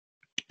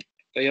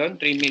 Ito yun,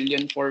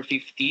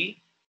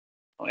 3,450,000.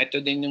 O, ito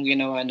din yung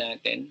ginawa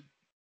natin.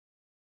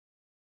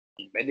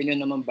 Pwede nyo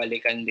naman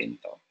balikan din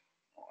to.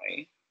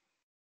 Okay?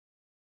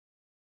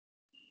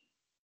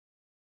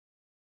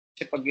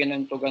 Kasi pag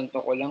ganito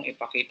ko lang,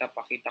 ipakita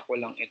ko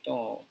lang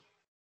ito.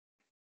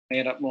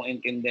 Mahirap mong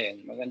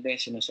intindihin. Maganda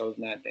yung sinasolve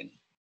natin.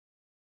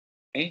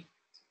 Okay?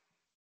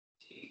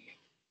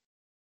 Sige.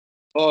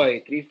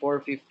 Oy,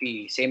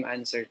 3,450. Same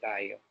answer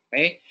tayo.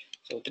 Okay?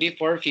 So,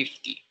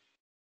 3,450.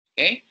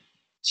 Okay?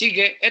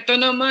 Sige, ito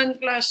naman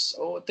class.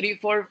 O,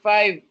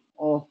 3,4,5.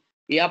 O,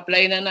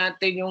 i-apply na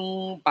natin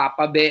yung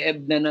Papa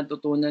Beeb na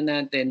natutunan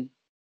natin.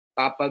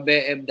 Papa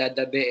Beeb,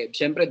 Dada Beeb.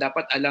 Siyempre,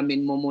 dapat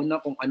alamin mo muna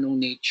kung anong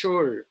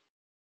nature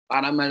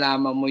para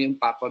malaman mo yung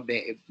Papa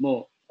Beeb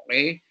mo.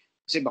 Okay?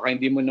 Kasi baka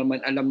hindi mo naman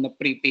alam na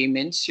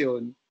prepayments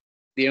yun.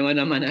 Hindi mo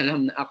naman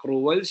alam na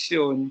accruals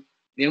yun.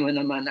 Hindi mo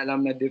naman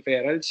alam na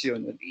deferrals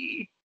yun.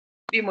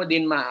 Hindi mo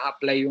din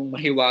ma-apply yung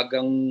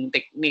mahiwagang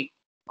technique.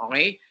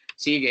 Okay?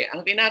 Sige.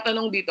 Ang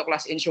tinatanong dito,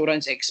 class,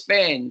 insurance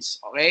expense.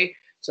 Okay?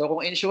 So,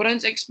 kung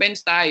insurance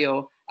expense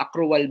tayo,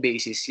 accrual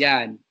basis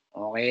yan.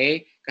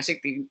 Okay? Kasi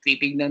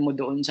titignan mo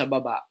doon sa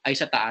baba, ay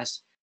sa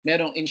taas,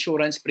 merong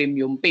insurance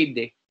premium paid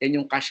eh.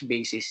 Yan yung cash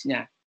basis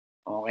niya.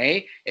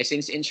 Okay? Eh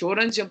since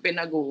insurance yung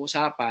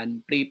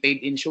pinag-uusapan,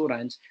 prepaid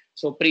insurance,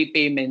 so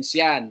prepayments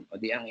yan.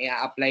 O di ang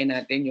i-apply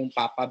natin yung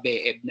Papa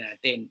Beeb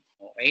natin.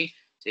 Okay?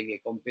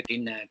 Sige,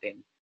 computein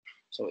natin.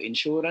 So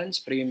insurance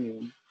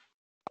premium.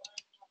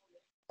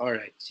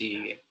 Alright,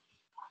 sige.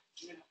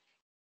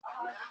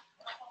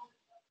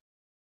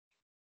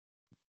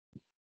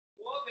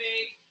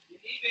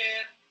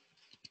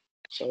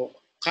 So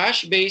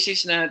cash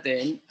basis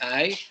natin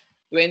ay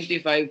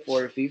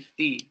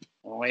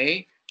 25,450.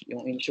 Okay?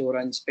 Yung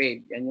insurance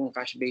paid. Yan yung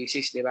cash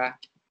basis, di ba?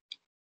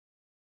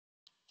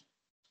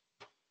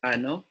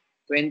 Ano?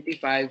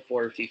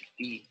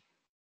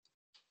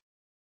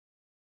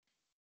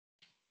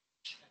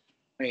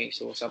 25,450. Okay,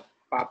 so sa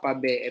Papa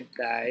Beeb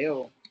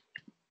tayo.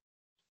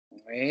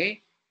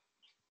 Okay?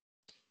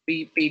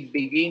 Prepaid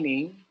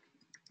beginning.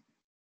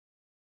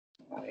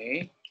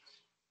 Okay?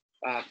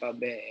 Papa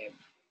Beeb.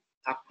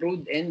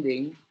 Accrued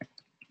ending.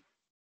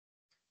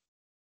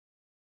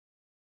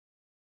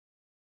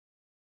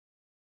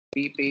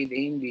 Prepaid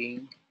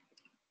ending.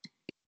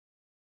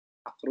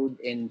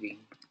 Accrued ending.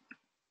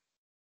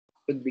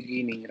 Accrued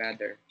beginning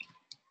rather.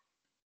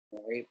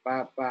 Okay?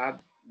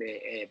 Papa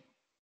Beeb.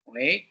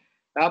 Okay?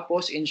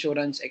 Tapos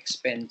insurance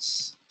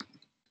expense.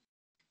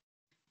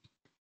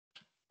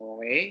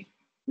 Okay?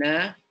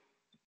 Na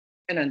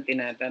yan ang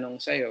tinatanong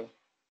sa'yo.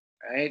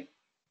 Right?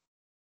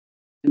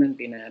 Yan ang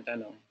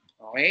tinatanong.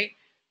 Okay?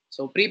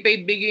 So,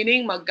 prepaid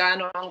beginning,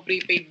 magkano ang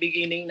prepaid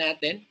beginning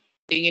natin?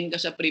 Tingin ka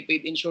sa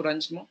prepaid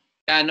insurance mo?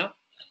 Kano?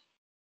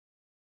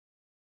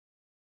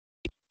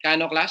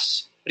 Kano,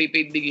 class?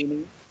 Prepaid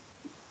beginning?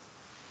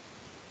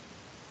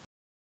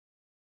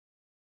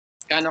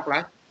 Kano,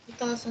 class?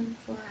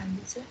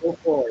 2,400, sir.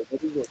 2,400.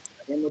 Very good.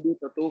 Lagyan mo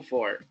dito,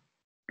 2,400.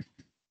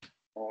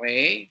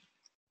 Okay?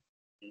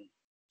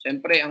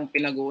 Siyempre, ang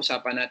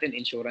pinag-uusapan natin,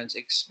 insurance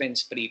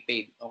expense,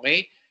 prepaid.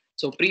 Okay?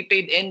 So,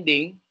 prepaid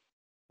ending,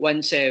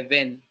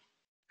 1,700.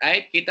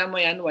 Right? Kita mo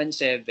yan,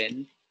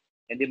 1,700.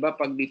 Eh, di ba,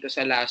 pag dito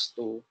sa last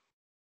two,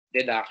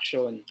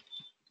 deduction.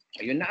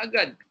 Ayun na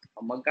agad.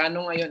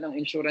 Magkano ngayon ang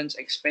insurance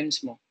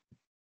expense mo?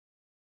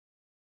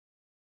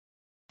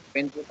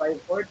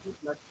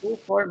 25,40 plus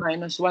 2,400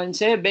 minus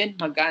 1,700.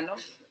 Magkano?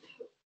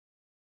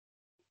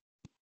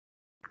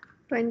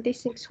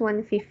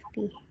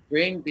 26,150.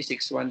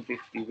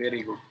 26,150.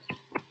 Very good.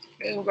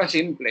 Ganun ka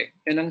simple.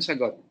 Yan ang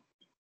sagot.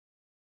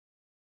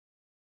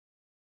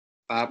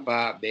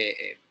 Papa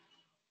Beeb.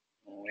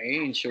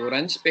 Okay.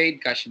 Insurance paid,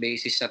 cash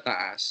basis sa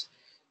taas.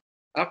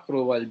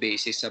 Accrual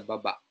basis sa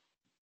baba.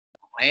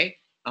 Okay?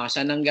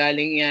 Saan ang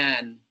galing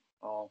yan?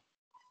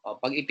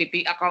 Pag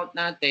ITP account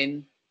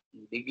natin,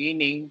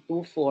 beginning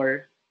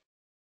 2,400,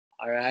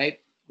 alright,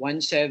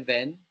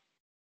 1,700,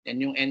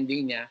 yan yung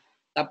ending niya.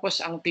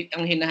 Tapos ang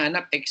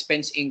hinahanap,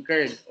 expense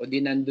incurred, o di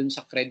nandun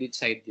sa credit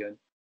side yun.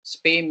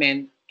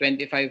 Payment,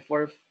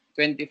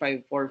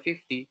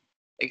 25,450,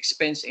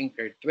 expense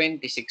incurred,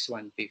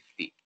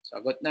 26,150.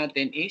 Sagot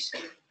natin is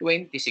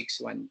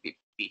 26,150.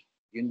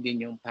 Yun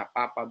din yung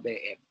Papa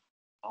Beeb.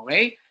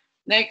 Okay?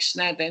 Next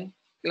natin,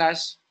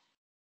 class.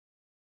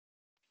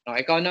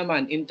 Ikaw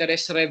naman,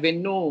 interest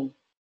revenue.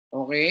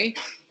 Okay?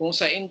 Kung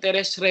sa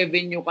interest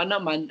revenue ka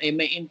naman, ay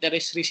may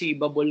interest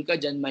receivable ka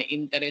dyan, may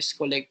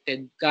interest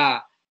collected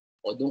ka.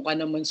 O doon ka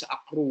naman sa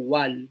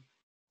accrual.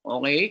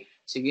 Okay?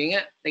 Sige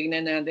nga,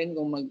 tignan natin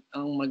kung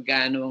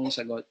magkano ang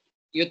sagot.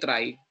 You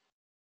try.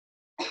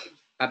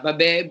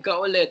 Papabeeb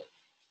ka ulit.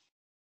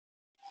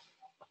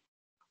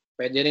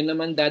 Pwede rin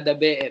naman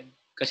dadabeeb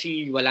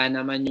kasi wala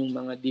naman yung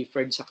mga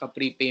deferred sa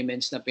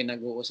prepayments na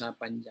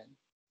pinag-uusapan dyan.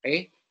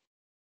 Okay?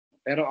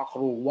 Pero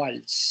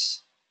accruals.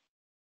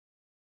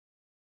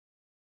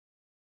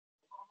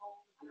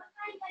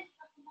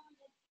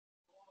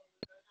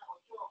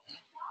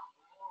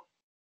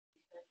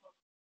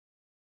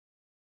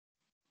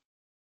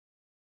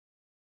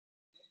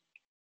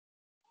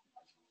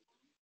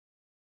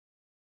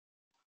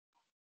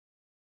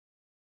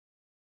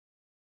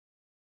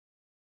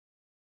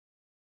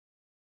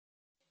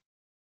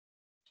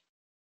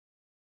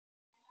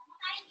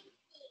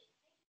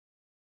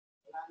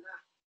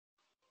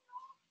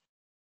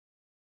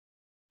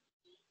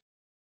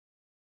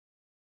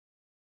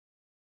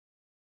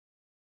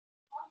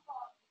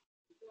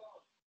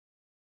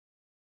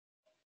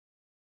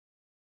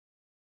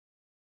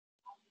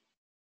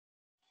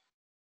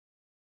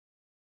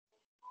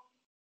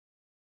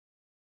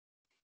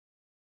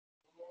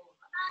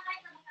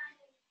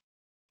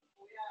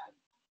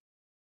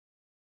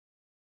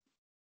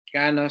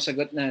 Kano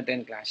sagot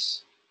natin,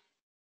 class?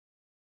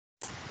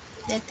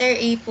 Letter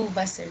A po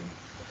ba, sir?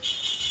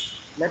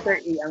 Letter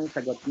A ang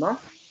sagot mo?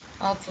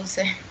 Opo,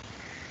 sir.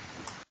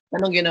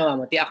 Anong ginawa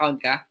mo?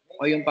 T-account ka?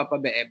 O yung Papa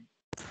BF?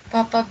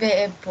 Papa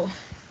BF po.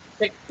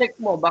 Check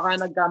mo,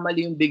 baka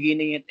nagkamali yung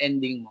beginning at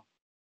ending mo.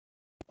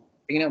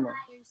 Tingnan mo.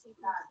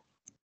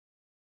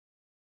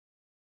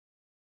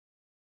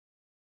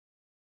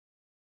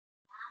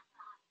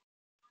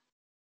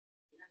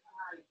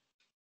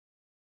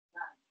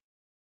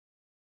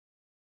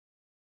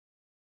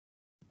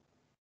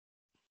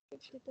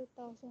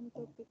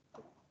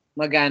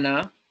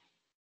 Magana?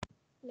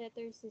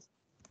 Letter C.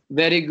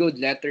 Very good.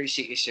 Letter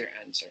C is your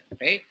answer.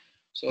 Okay?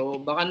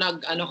 So, baka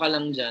nag-ano ka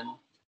lang dyan.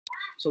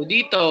 So,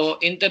 dito,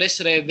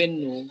 interest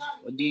revenue,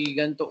 o di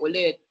ganito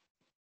ulit.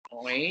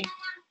 Okay?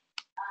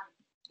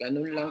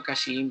 Ganun lang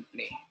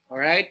kasimple.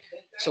 Alright?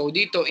 So,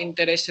 dito,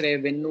 interest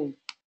revenue.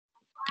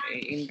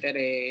 Okay?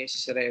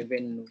 Interest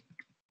revenue.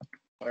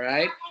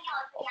 Alright?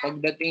 O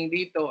pagdating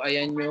dito,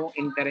 ayan yung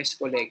interest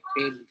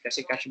collected.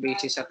 Kasi cash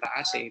basis sa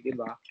taas eh, di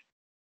ba?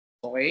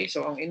 Okay?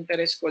 So, ang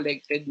interest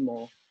collected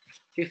mo,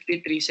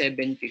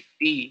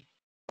 53,750.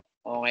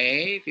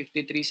 Okay?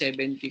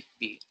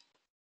 53,750.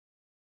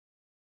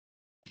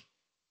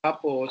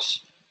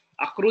 Tapos,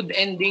 accrued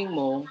ending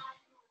mo,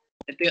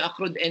 ito yung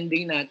accrued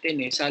ending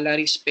natin eh,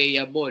 salaries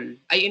payable.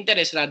 Ay,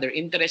 interest rather,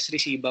 interest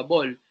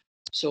receivable.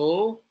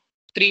 So,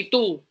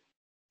 3,2.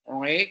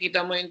 Okay?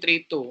 Kita mo yung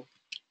 3,2.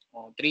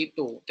 Oh,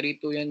 3,2.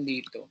 3,2 yan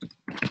dito.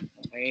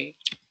 Okay?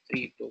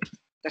 3,2.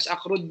 Tapos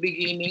accrued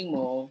beginning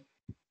mo,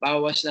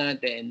 bawas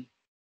natin,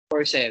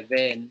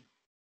 4,7.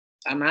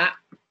 Tama?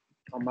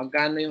 O,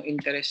 magkano yung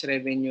interest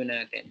revenue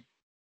natin?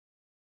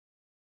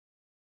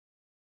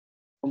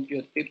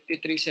 Compute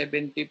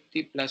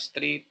 53,750 plus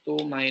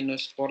 3,2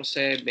 minus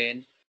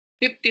 4,7.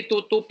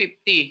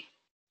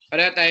 52,250.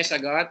 Para tayo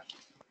sagot?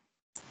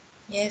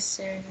 Yes,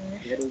 sir.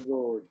 Very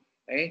good.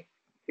 Okay?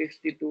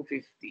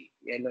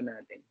 52,50. Yellow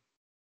natin.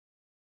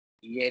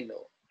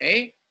 Yellow.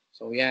 Okay?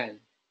 So,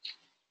 yan.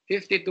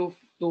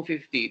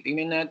 52,250.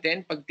 Tingnan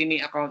natin, pag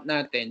tini-account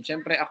natin,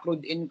 syempre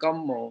accrued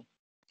income mo,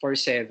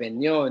 4,7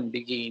 yon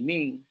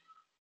beginning.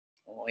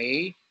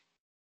 Okay?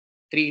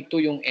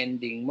 3,2 yung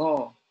ending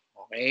mo.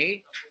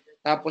 Okay?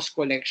 Tapos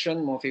collection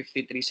mo,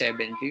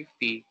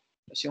 53,750.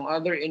 Tapos yung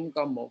other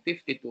income mo,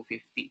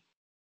 52,50.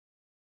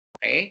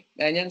 Okay?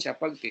 Ganyan siya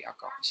pag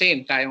account.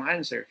 Same, tayong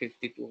answer,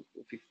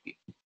 52,250.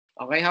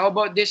 Okay, how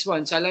about this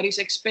one?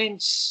 Salaries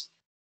expense.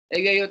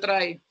 Kayo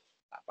try.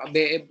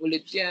 Pa-BF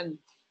ulit yan.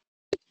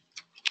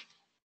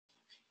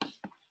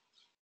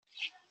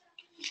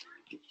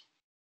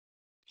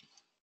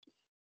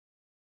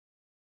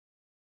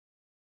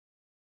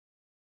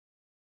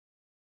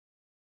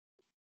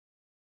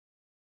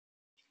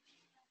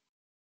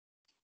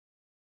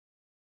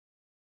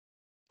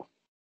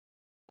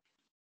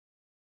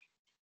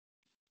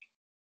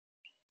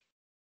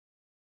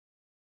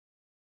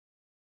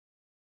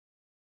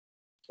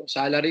 So,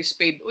 salaries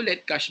paid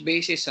ulit, cash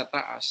basis sa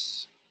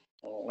taas.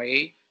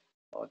 Okay?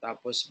 O,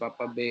 tapos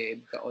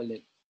papa-BF ka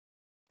ulit.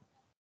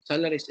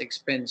 Salaries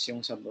expense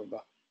yung sa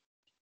baba.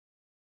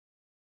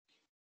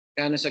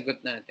 Kano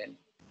sagot natin?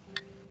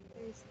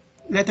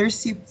 Letter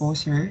C po,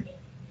 sir.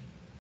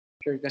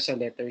 Sure ka sa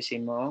letter C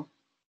mo?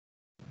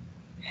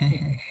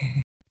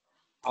 Letter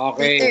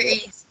Okay.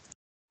 A.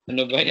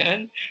 Ano ba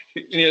yan?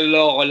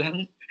 Niloloko lang.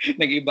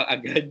 Nag-iba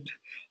agad.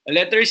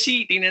 Letter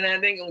C. Tingnan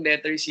natin kung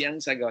letter C ang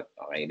sagot.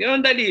 Okay. Di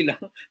naman dali lang.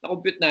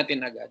 Na-compute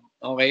natin agad.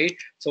 Okay.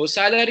 So,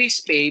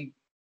 salaries paid.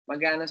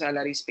 Magkano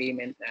salaries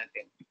payment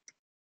natin?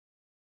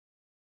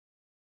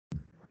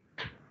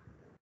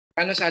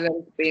 Kano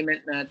salaries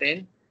payment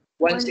natin?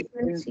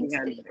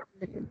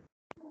 116,300.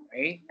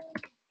 Okay.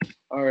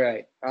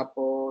 Alright.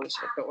 Tapos,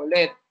 ito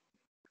ulit.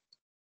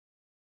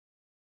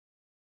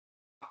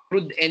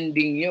 Accrued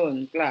ending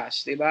yun,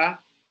 class. Diba?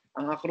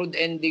 Ang accrued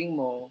ending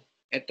mo,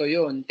 ito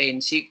yun,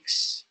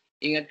 10.6.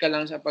 Ingat ka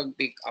lang sa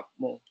pag-pick up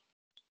mo.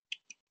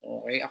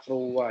 Okay,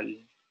 accrual,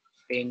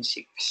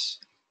 10.6.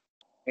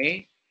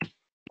 Okay?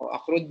 O,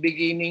 accrued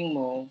beginning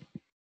mo,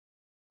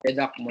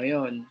 deduct mo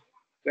yun,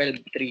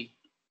 12.3.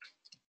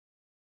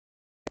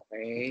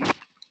 Okay?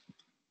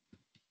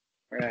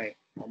 Alright.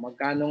 O,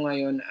 magkano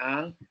ngayon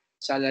ang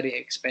salary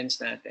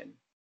expense natin?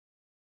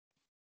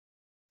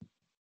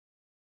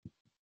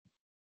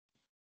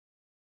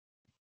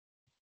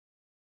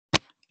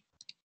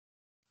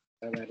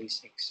 Salary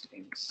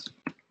expense.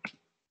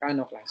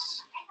 Kano,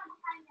 class?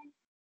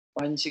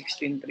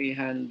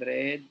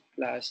 116,300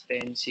 plus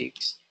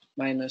 10,600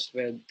 minus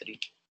 12,300.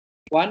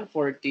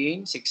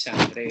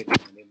 114,600.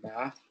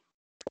 Diba?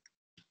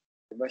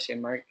 Diba si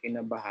Mark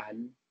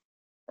kinabahan?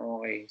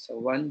 Okay. So,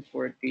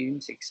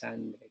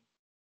 114,600.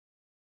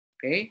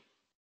 Okay?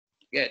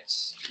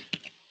 Gets.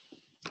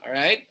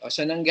 Alright? O,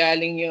 saan ang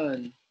galing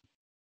yun?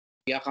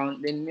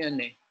 I-account din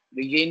yun eh.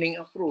 Beginning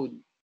accrued.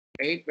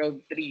 Okay?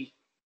 12,300.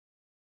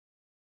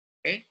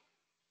 Okay?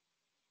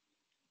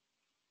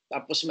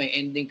 Tapos may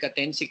ending ka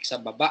 10,600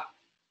 sa baba.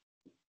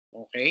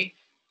 Okay?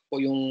 O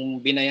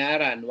yung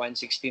binayaran,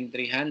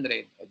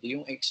 116,300. O di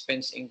yung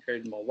expense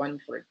incurred mo,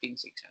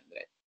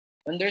 114,600.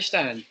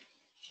 Understand?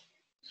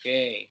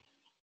 Okay.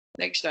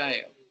 Next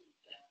tayo.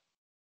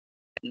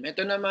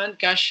 Ito naman,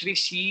 cash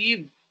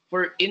received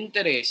for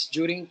interest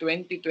during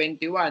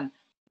 2021.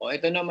 O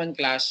ito naman,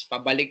 class,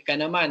 pabalik ka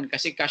naman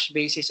kasi cash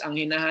basis ang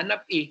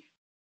hinahanap eh.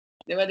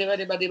 Di ba, di ba,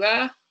 di ba, di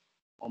ba?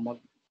 O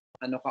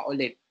ano ka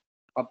ulit?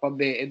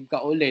 Papabeeb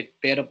ka ulit,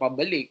 pero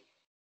pabalik.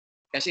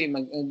 Kasi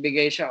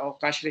magbigay siya o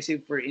cash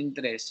received for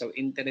interest. So,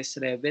 interest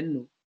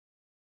revenue.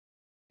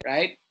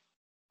 Right?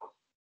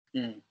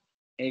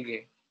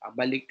 Sige.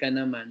 Pabalik ka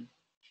naman.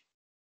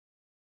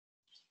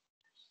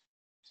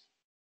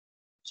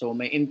 So,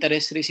 may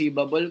interest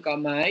receivable ka,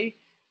 may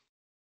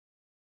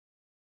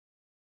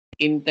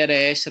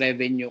interest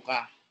revenue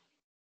ka.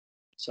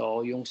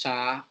 So, yung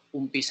sa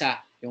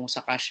umpisa, yung sa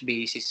cash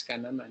basis ka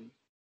naman.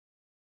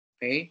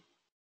 Okay?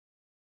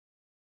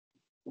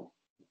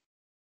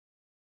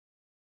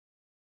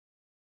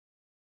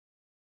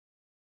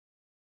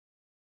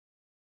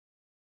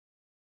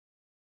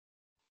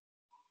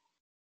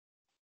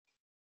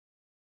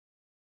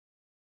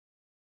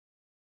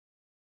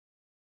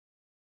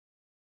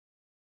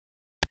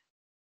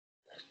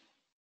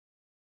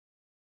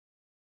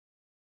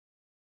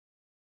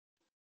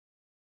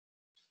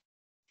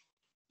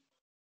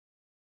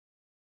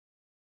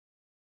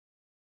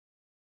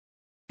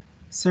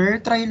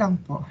 Sir, try lang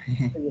po.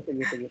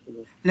 Sige.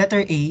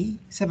 Letter A,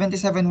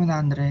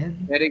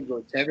 77,100. Very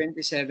good.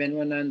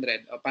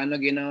 77,100. O, paano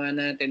ginawa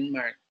natin,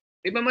 Mark?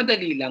 Di ba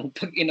madali lang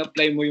pag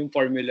in-apply mo yung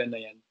formula na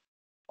yan?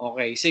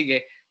 Okay,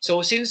 sige.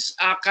 So, since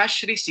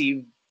cash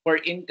received for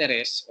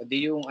interest, o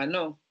di yung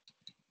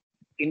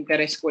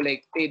interest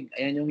collected,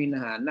 ayan yung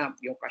hinahanap,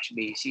 yung cash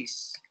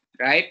basis.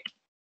 Right?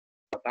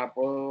 O,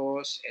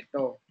 tapos,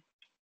 ito,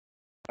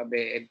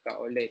 pabeed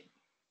ka ulit.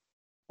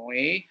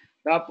 Okay?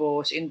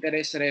 Tapos,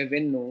 interest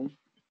revenue.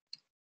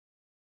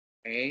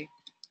 Okay?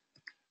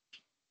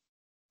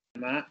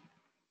 Tama?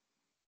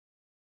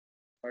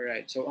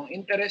 Alright. So, ang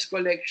interest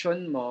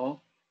collection mo,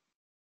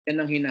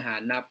 yan ang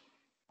hinahanap.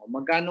 O,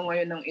 magkano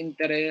ngayon ang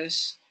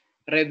interest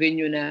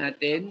revenue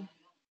natin?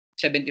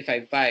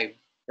 75.5.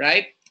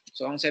 Right?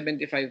 So, ang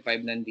 75.5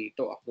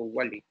 nandito.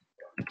 Accrual eh.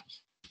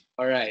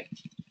 Alright.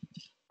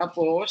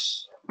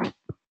 Tapos,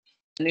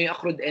 ano yung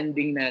accrued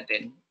ending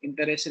natin?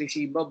 Interest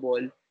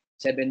receivable,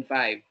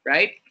 7.5.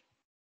 Right?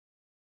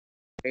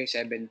 Okay,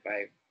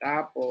 7.5.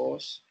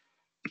 Tapos,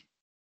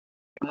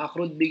 ang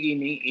accrued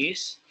beginning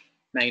is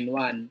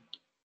 9.1.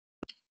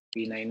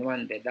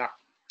 P91 deduct.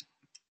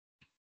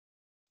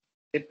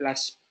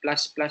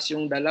 Plus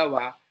yung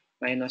dalawa,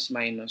 minus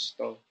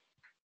to.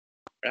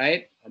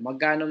 Right?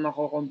 Magkano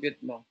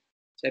mako-compute mo?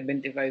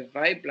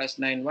 75.5 plus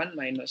 9.1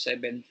 minus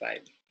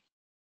 7.5.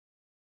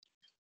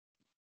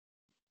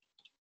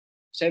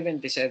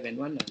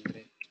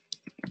 77,100.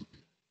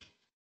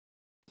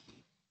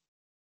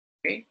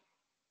 Okay?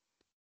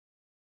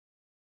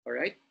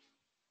 Alright?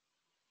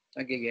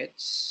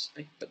 Nagigets?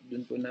 Ay, ba't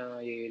dun ko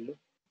na yellow?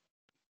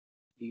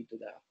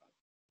 Dito dapat.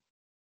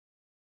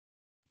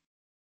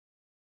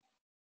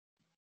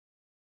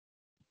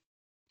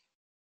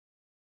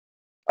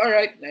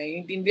 Alright,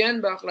 naiintindihan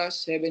ba,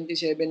 class?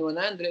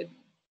 77,100.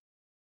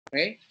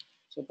 Okay?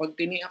 So, pag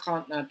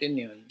tini-account natin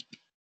yun,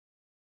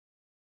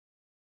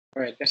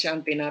 alright, kasi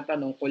ang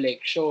tinatanong,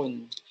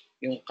 collection,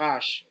 yung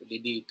cash,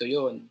 dito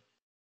yun.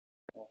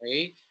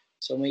 Okay?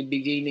 So, may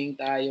beginning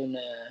tayo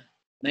na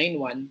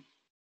 9.1.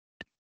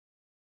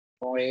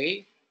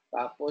 Okay?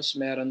 Tapos,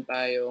 meron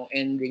tayong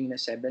ending na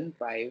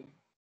 7.5.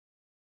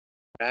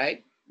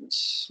 Right?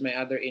 May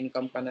other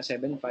income pa na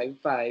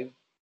 755.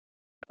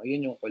 O,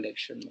 yun yung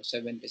collection mo,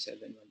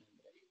 77,100.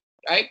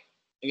 Right?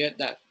 You get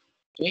that?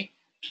 Okay?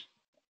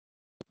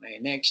 Okay,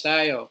 next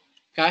tayo.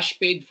 Cash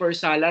paid for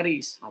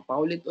salaries. O,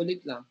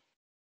 paulit-ulit lang.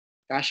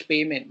 Cash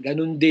payment.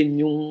 Ganun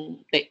din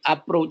yung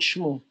approach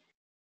mo.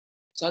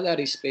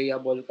 Salaries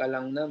payable ka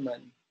lang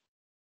naman.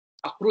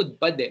 Accrued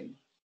pa din.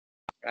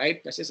 Right?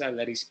 Kasi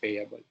salaries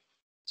payable.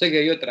 Sige,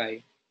 you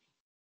try.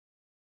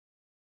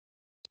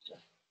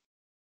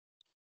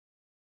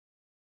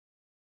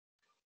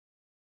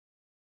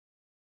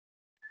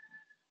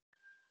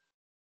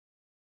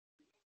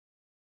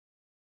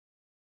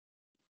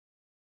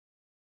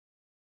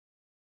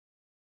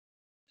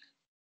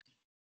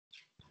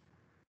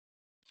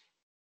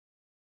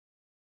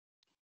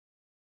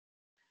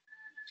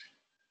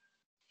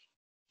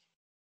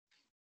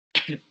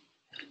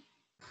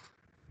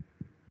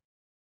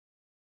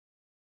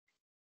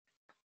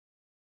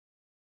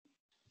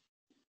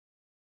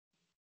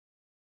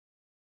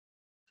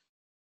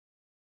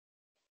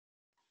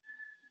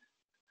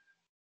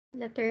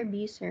 Letter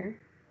B, sir.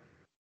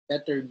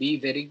 Letter B,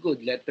 very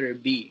good. Letter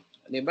B.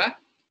 Di ba?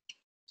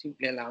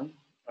 Simple lang.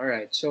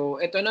 Alright. So,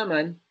 ito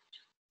naman,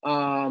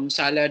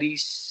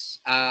 salaries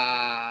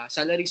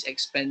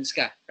expense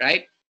ka.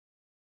 Right?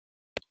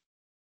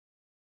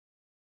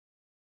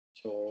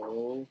 So,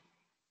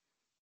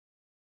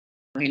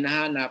 ang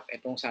hinahanap,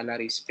 itong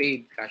salaries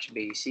paid, cash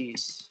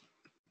basis.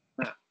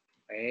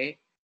 Okay?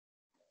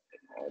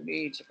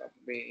 Ulit sa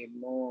papa-BM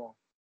mo.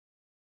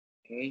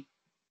 Okay?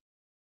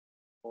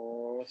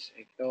 Tapos,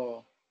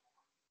 ito.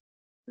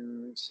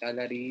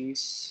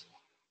 Salaries,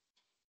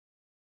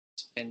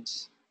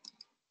 expense.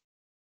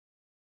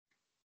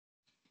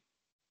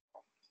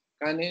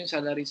 Kano yung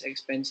salaries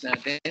expense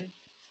natin?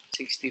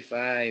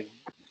 65.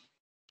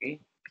 Okay?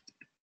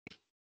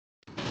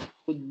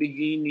 Good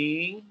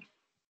beginning,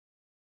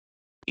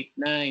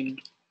 89.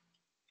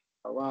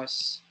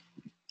 Bawas.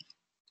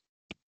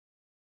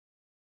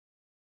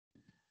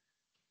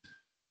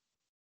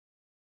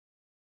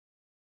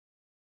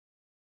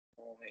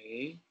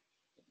 Okay.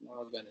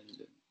 Mga ganun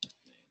dun.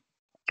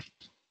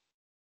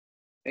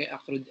 Okay,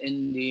 accrued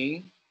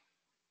ending,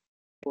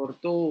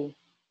 42.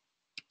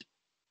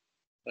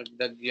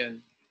 Dagdag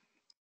yan.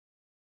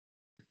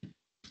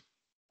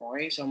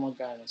 Okay, so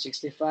magkano?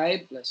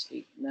 65 plus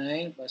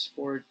 89 plus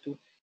 42,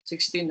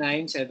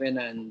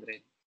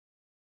 69,700.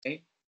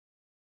 Okay?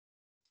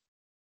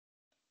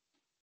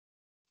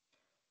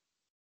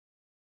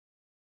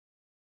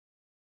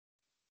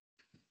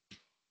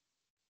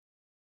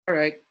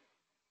 Alright.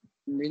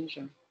 Din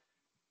siya.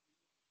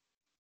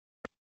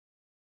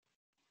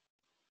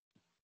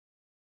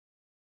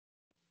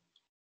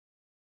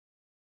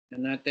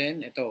 Yan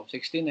natin, ito,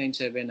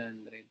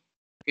 69,700.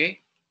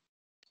 Okay?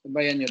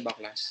 Sabayan nyo ba,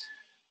 class?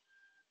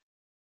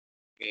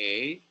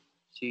 Okay.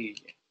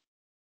 Sige.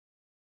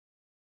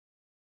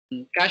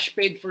 Cash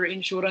paid for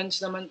insurance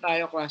naman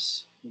tayo,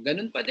 class.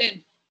 Ganun pa din.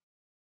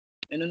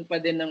 Ganun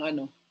pa din ng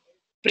ano.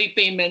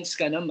 Prepayments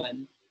ka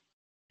naman.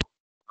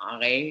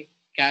 Okay?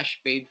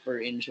 Cash paid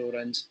for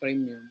insurance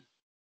premium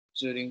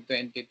during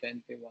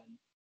 2021.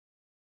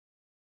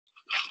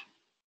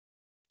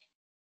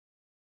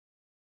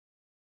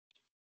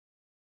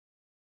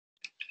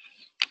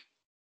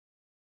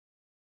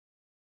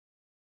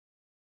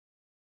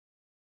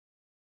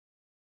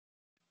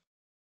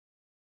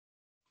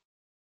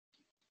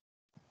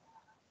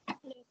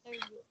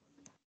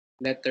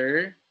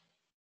 Letter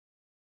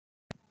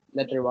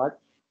what?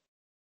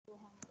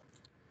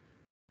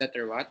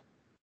 Letter what?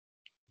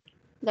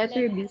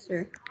 Letter B,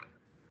 sir.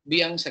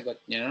 B ang sagot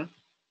niya.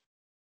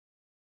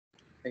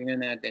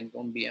 Tingnan natin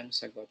kung B ang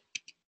sagot.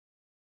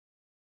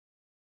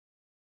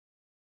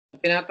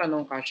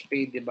 Tinatanong cash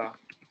paid, di ba?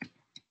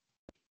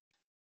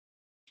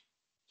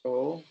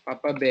 So,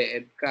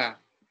 papa-BEB ka.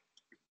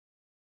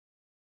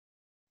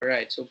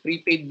 Alright, so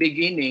prepaid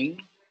beginning,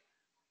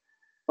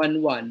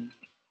 1-1.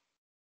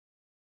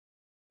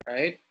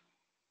 Right?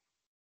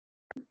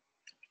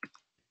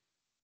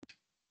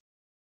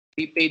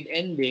 Prepaid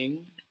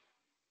ending,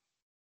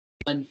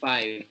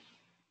 1-5.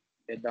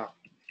 Deduct.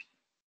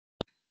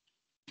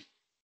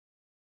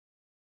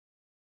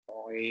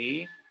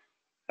 Okay.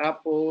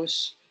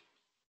 Tapos,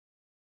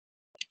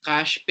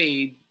 cash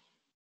paid,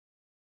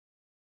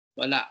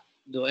 wala.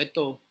 Do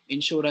ito,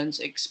 insurance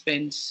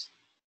expense,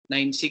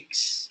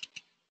 9,600.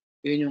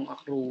 Yun yung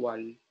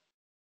accrual.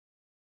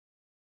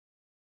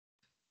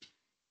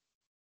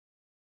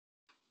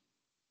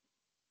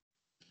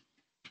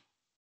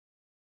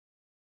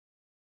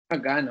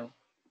 Magkano?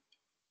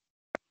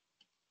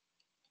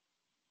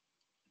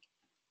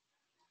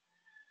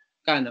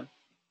 Kano?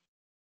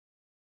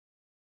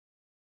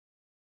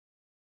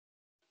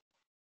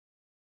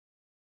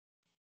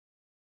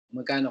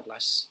 Magkano,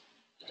 class?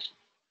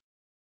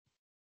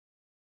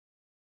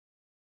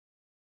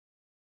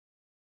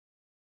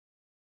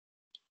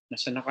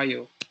 Nasaan na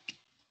kayo?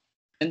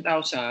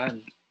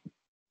 10,000.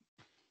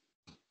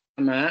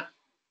 Tama?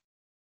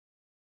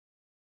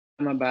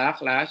 Tama ba,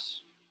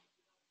 class?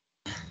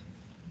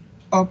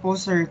 Opo,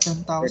 sir,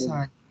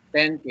 10,000.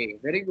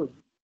 10K. Very good.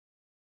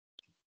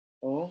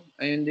 Oh,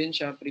 ayun din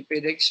siya.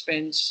 Prepaid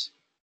expense,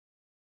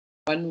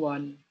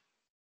 1-1,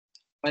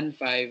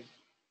 1-5,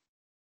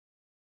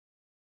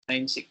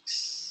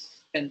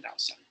 9,600.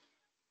 10,000.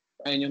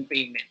 Ayun yung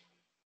payment.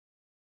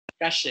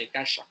 Cash eh,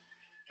 cash.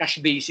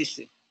 Cash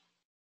basis eh.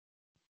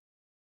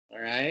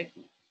 Alright?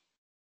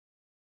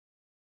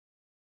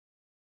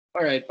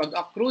 Alright, pag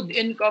accrued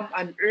income,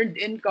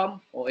 unearned income,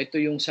 ito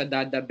yung sa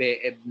dada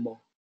BEB mo.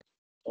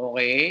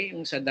 Okay,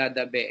 yung sa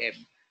dada BEB.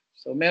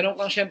 So, meron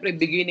kang syempre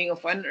beginning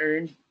of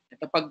unearned.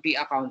 Ito pag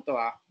T-account to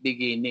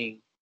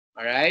beginning.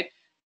 Alright?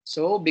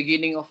 So,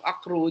 beginning of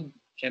accrued,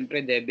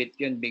 syempre debit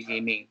yun,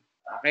 beginning.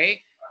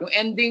 Okay? Yung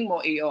ending mo,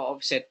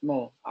 i-offset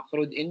mo.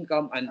 Accrued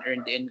income,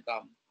 unearned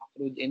income.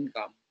 Accrued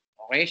income.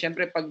 Okay?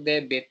 Syempre pag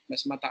debit,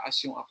 mas mataas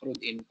yung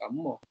accrued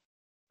income mo.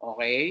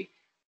 Okay?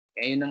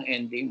 Kaya yun ang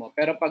ending mo.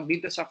 Pero pag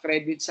dito sa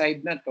credit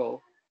side na to,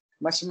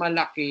 mas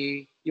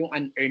malaki yung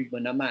unearned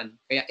mo naman.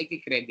 Kaya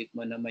i-credit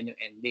mo naman yung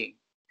ending.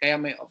 Kaya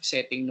may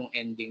offsetting nung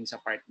ending sa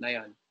part na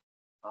yon.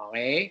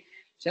 Okay?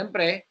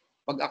 Siyempre,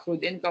 pag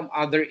accrued income,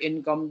 other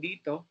income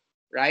dito,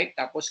 right?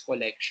 Tapos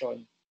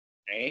collection.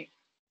 Okay?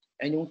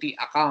 Yan yung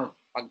T-account.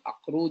 Pag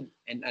accrued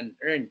and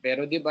unearned.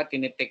 Pero di ba,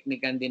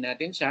 tineteknikan din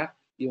natin siya,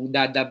 yung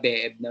dada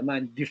BEB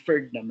naman,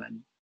 deferred naman.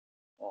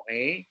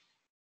 Okay?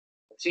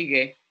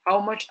 Sige, how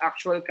much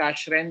actual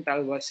cash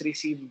rental was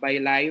received by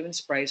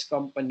Lions Price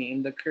Company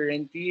in the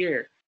current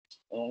year?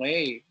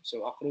 Okay.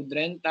 So, accrued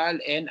rental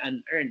and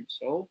unearned.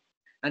 So,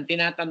 ang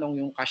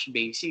tinatanong yung cash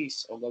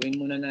basis. O, gawin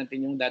muna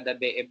natin yung dada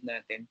BF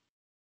natin.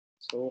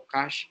 So,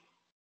 cash.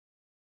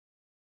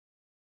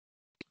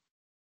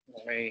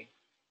 Okay.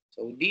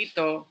 So,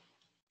 dito,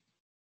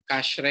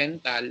 cash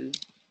rental.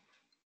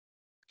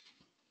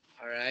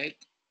 Alright.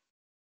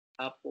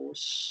 Tapos,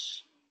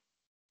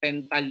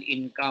 rental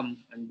income.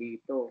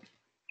 Andito.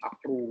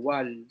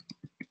 Accrual.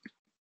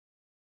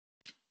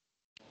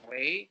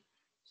 Okay.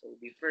 So,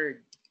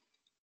 deferred.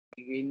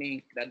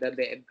 Beginning. Dada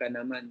BF ka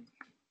naman.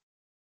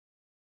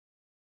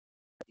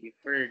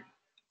 Deferred.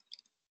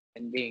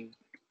 Ending.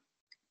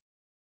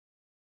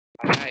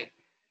 Alright.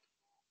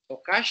 So,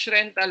 cash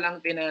rental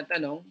ang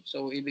tinatanong.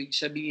 So, ibig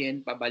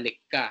sabihin,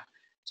 pabalik ka.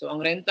 So,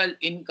 ang rental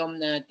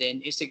income natin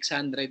is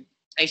 60,000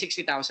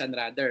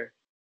 rather.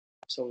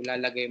 So,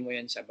 lalagay mo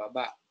yan sa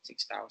baba.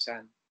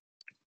 6,000.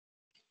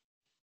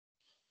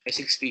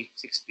 60.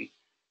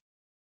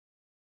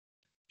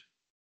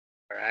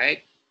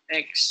 Alright.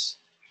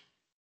 Next.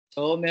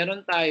 So,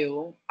 meron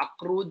tayong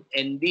accrued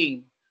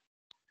ending.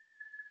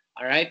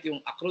 Alright.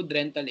 Yung accrued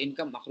rental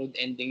income, accrued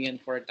ending yan,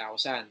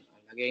 4,000.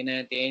 Lagay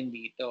natin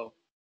dito.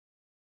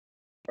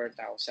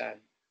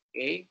 4,000.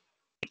 Okay?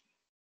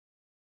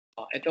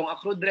 Itong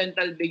accrued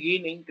rental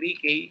beginning,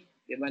 3K.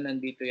 Di ba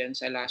nandito yan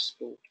sa last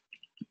two?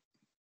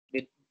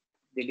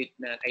 Delete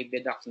na, ay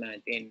deduct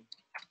natin.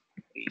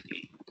 3K.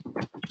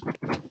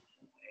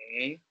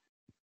 Okay.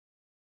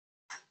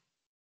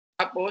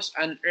 Tapos,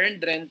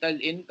 unearned rental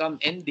income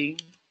ending,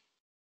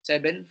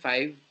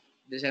 7,500,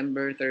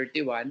 December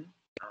 31.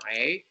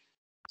 Okay.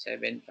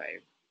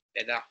 7,500.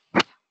 Deduct.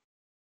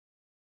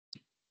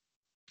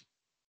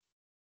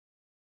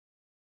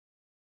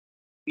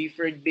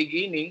 Deferred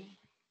beginning.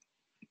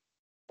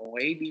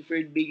 Okay,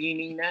 deferred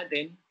beginning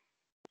natin.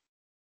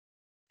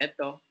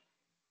 Ito,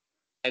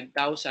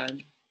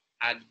 5,000.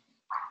 Add.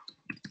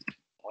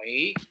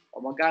 Okay.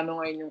 O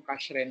magkano ngayon yung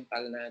cash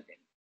rental natin?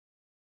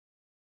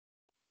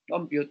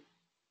 Compute.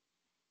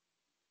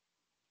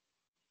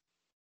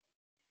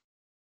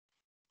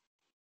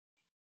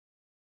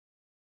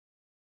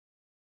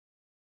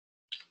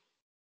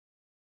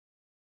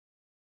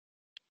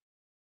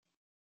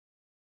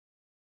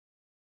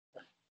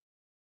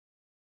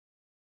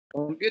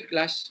 Compute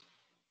class.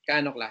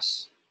 Kano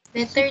class?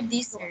 Letter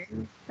D, sir.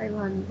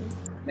 500.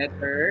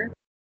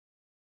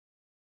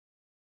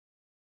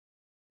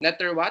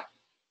 Letter what?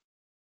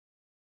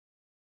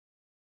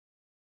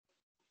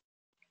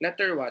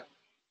 Letter what?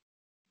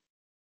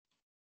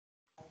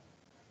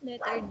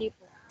 Letter D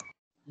po.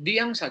 D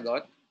ang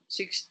sagot.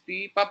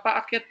 60.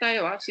 Papaakyat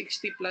tayo ha.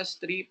 60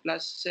 plus 3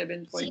 plus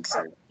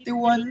 7.5.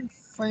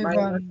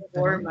 61,500. Minus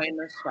 4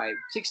 minus 5.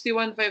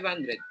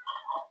 61,500.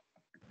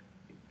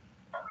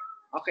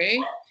 Okay?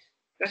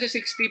 Kasi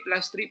 60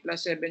 plus 3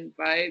 plus 7.5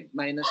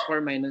 minus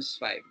 4 minus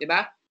 5.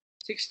 Diba?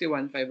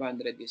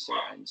 61,500 is your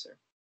answer.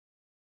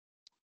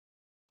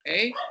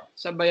 Okay?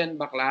 Sabayan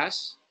ba,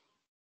 class?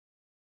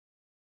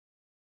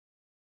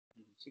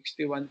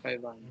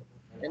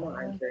 61,500. Yan ang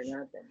answer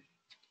natin.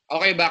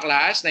 Okay ba,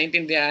 class?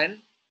 Naintindihan?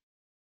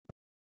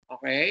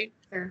 Okay?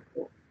 Sir.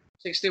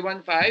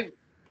 61,500.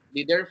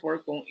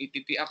 Therefore, kung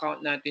ETT account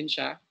natin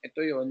siya,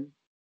 ito yon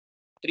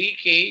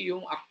 3K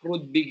yung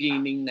accrued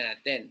beginning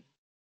natin.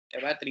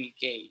 Diba?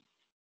 3K.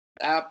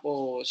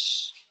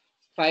 Tapos,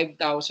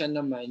 5,000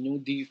 naman yung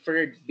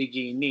deferred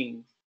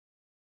beginning.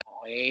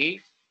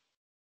 Okay?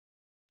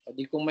 O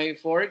di kung may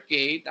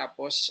 4K,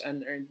 tapos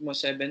unearned mo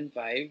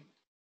 7,500,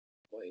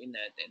 buuin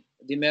natin.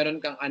 Di meron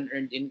kang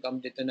unearned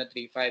income dito na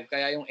 3,500.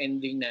 Kaya yung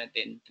ending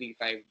natin,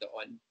 3,500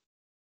 doon.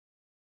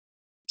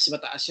 Mas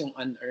mataas yung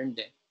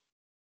unearned eh.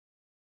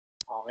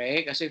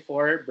 Okay? Kasi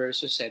 4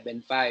 versus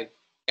 7,500.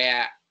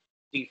 Kaya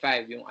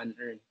 3,500 yung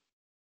unearned.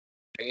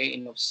 Okay?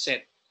 In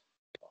offset.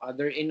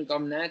 Other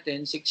income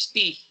natin,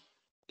 60.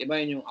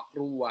 Diba yun yung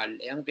accrual?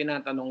 Eh, ang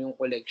tinatanong yung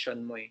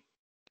collection mo eh.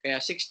 Kaya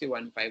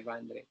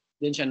 61,500.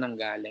 Doon siya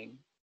nanggaling.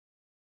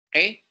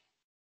 Okay?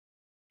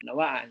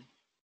 Nawaan.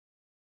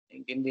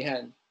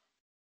 Naintindihan.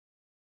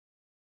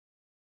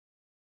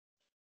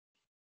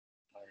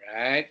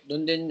 Alright.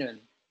 Doon din yun.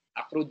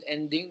 Accrued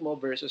ending mo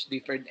versus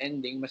deferred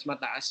ending, mas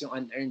mataas yung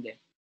unearned eh.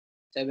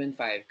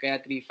 7,500. Kaya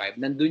 3,500.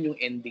 Nandun yung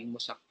ending mo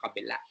sa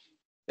kabila.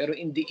 Pero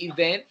in the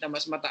event na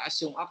mas mataas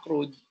yung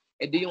accrued,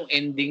 edi yung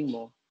ending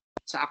mo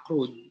sa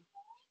accrued,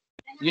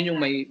 yun yung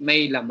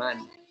may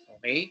laman.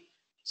 Okay?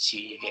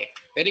 Sige.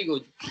 Very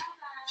good.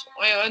 So,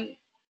 ngayon,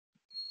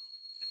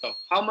 ito.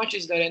 How much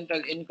is the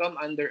rental income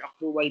under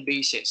accrual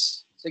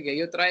basis? Sige,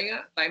 you try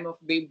nga. Time of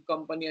babe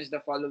company has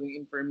the following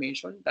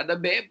information. Tada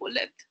babe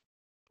ulit.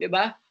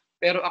 Diba?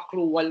 Pero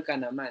accrual ka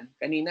naman.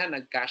 Kanina,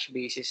 nag-cash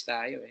basis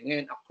tayo.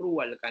 Ngayon,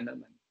 accrual ka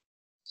naman.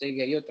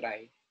 Sige, you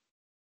try.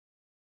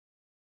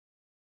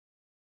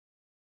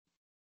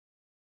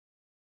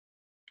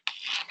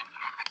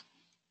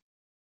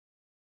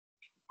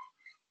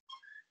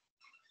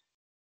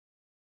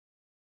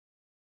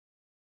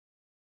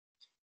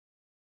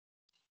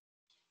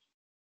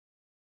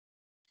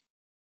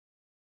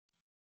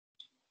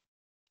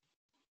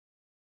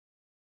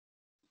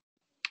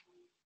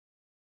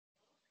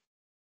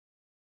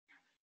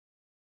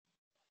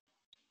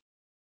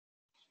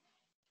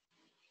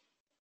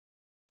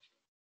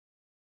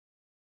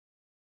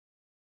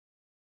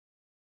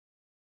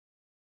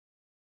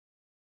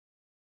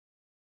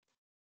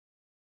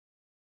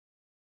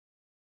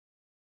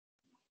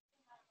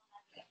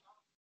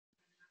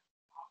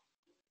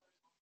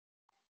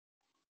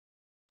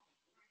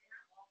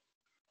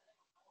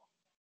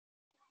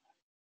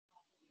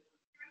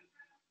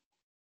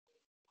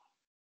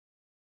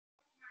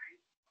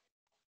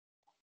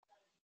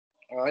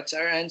 What's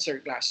our answer,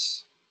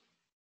 class?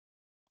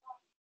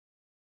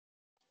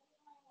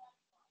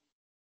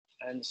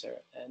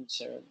 Answer.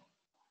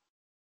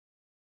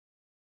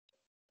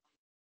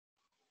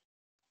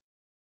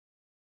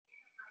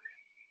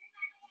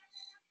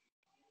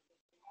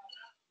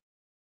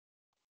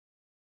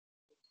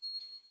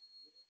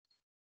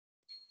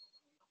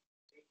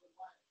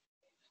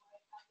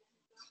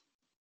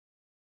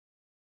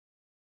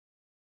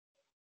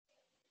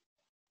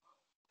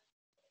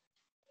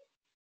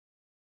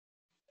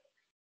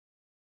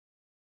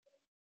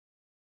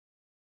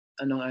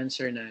 Anong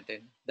answer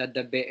natin?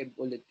 Dadabeeb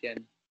ulit yan.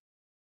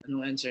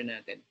 Anong answer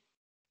natin?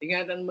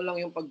 Tingnan mo lang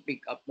yung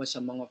pag-pick up mo sa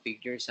mga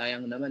figures.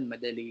 Sayang naman,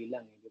 madali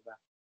lang, di ba?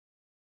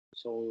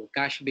 So,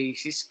 cash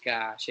basis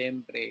ka,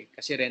 syempre,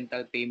 kasi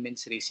rental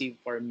payments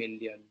received 4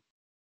 million.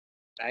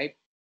 Right?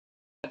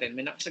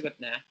 May nakasagot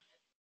na.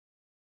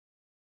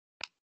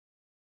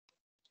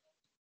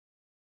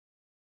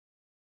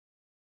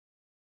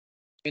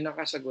 May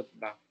nakasagot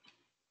ba?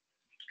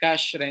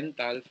 Cash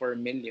rental 4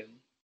 million.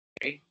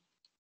 Okay?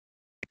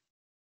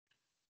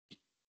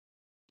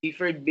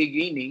 Deferred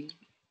beginning,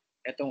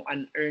 itong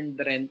unearned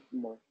rent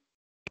mo,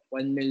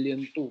 1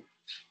 million 2.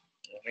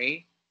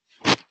 Okay?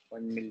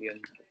 1 million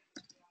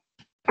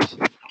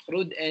 2.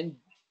 Accrued end,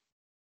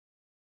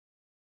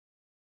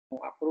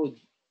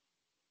 accrued,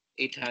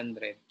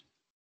 800.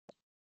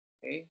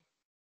 Okay?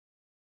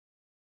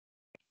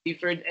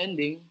 Deferred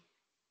ending,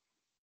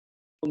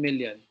 2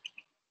 million.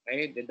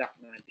 Okay?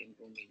 Deduct natin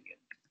 2 million.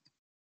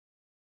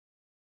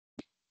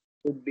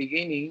 Accrued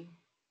beginning,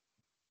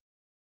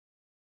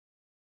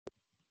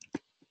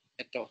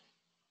 ito.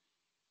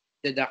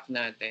 Deduct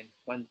natin,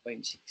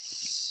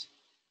 1.6.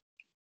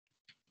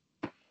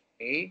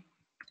 Okay?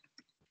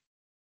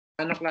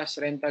 Ano class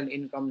rental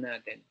income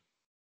natin?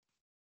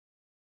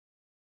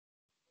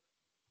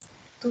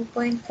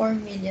 2.4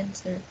 million,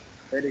 sir.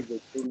 Very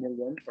good.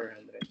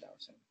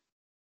 2,400,000.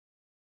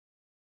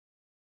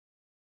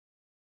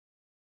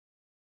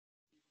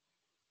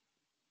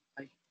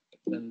 Ay,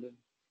 nandun.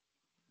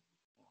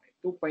 Okay,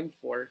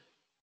 2.4.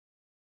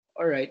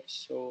 Alright,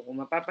 so kung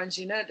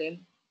mapapansin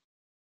natin,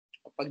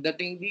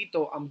 pagdating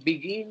dito, ang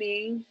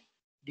beginning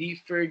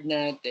deferred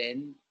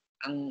natin,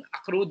 ang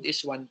accrued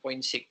is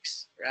 1.6,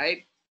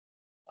 right?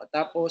 O,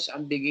 tapos,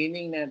 ang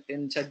beginning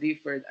natin sa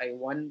deferred ay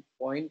 1.2.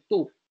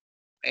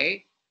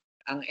 Okay?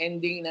 Ang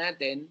ending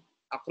natin,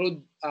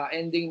 accrued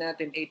ending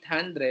natin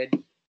 800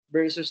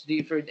 versus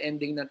deferred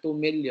ending na 2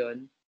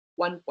 million,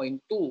 1.2.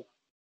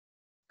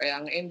 Kaya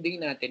ang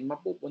ending natin,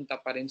 mapupunta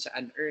pa rin sa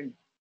unearned.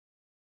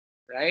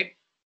 Right?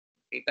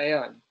 Kita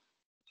yon.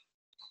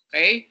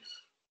 Okay?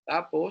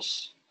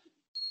 Tapos,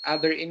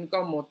 other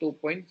income mo,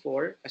 2.4,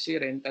 kasi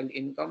rental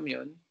income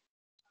yon.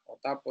 O,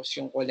 tapos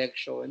yung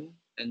collection,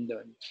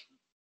 andun,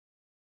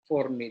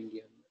 4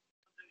 million.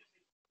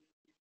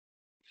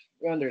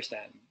 You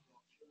understand?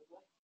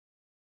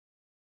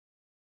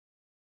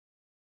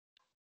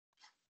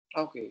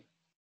 Okay.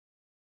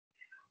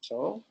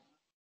 So,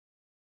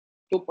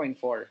 2.4.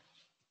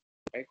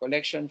 Okay,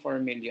 collection 4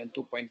 million,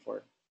 2.4.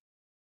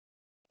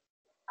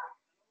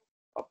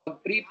 Pag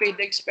prepaid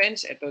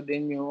expense, ito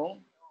din yung,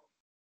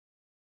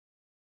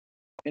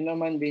 yun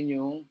naman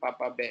din yung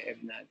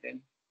papa-BF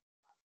natin.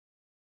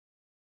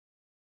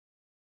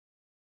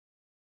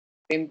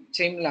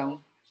 Same lang.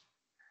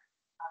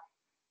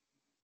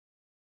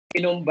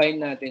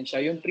 Combine natin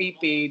siya. Yung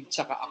prepaid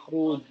saka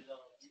accrued.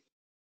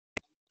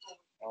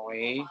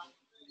 Okay.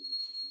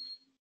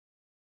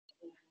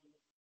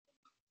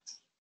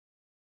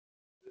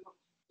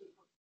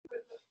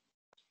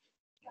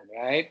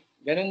 Alright.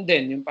 Ganun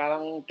din. Yung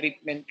parang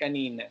treatment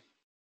kanina.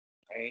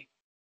 Okay.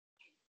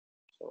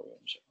 So,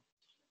 yun siya.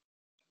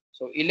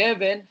 So,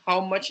 11, how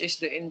much is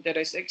the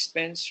interest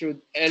expense should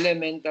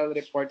elemental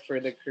report for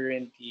the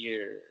current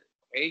year?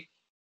 Okay?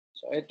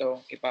 So,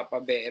 ito,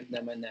 ipapa-BF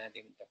naman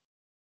natin ito.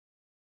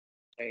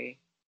 Okay?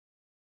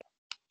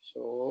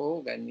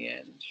 So,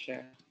 ganyan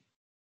siya.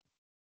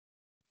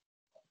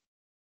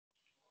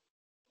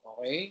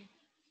 Okay?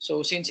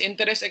 So, since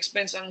interest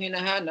expense ang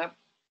hinahanap,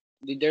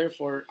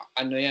 therefore,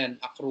 ano yan?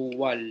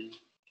 Accrual.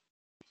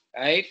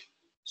 Right?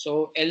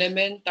 So,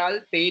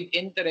 elemental paid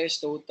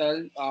interest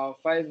total 5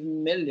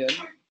 million.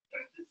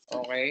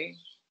 Okay?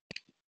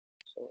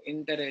 So,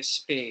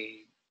 interest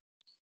paid.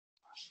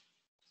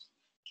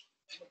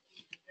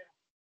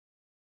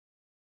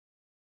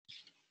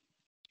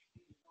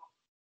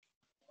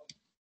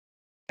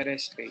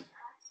 Interest paid.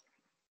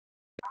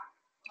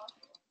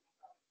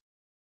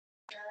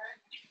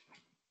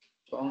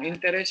 So, ang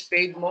interest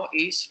paid mo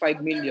is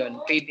 5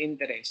 million paid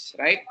interest,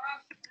 right?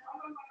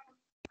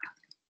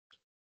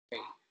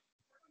 Okay.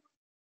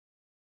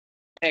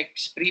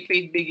 Next,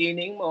 prepaid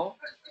beginning mo,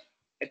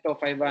 ito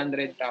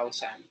 500,000.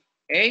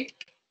 Okay?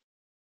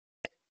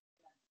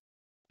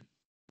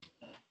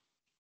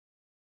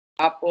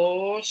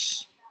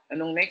 Tapos,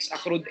 anong next?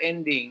 Accrued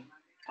ending.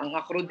 Ang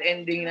accrued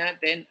ending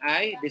natin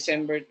ay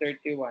December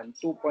 31,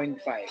 2.5.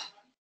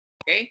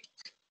 Okay?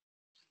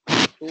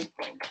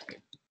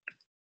 2.5.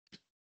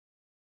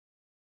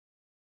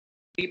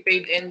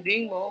 Prepaid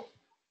ending mo,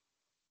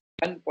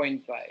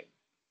 1.5.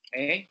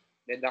 Okay?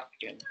 Deduct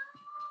yun.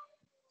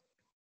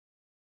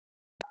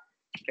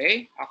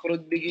 Okay?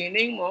 Accrued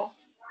beginning mo,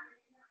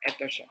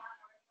 ito siya.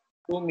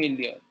 2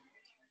 million.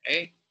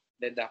 Okay?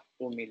 Deduct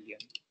 2 million.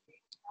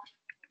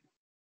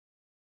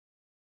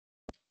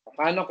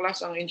 Paano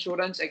class ang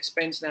insurance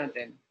expense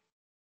natin?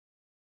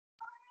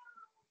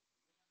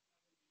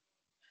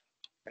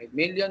 5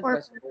 million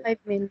plus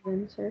 4.5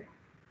 million, sir.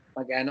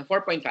 magkano?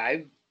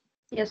 4.5?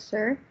 Yes,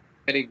 sir.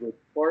 Very good.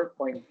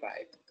 4.5.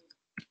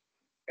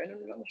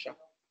 Ganun lang siya.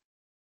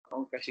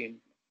 Ang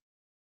kasimple.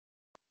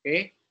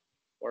 Okay?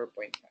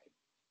 4.5.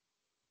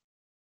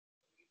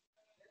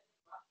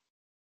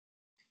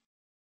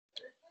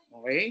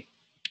 Okay?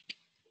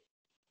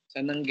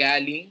 Saan nang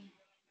galing?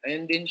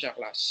 Ayun din siya,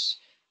 class.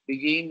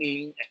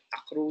 Beginning,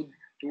 accrued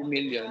 2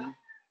 million.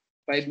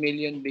 5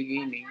 million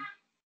beginning.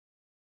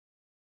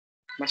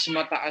 Mas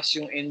mataas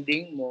yung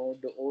ending mo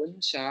doon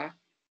sa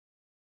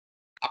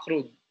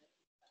accrued.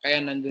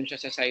 Kaya nandun siya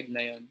sa side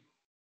na yon.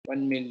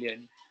 1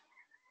 million.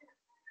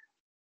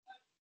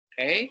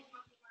 Okay?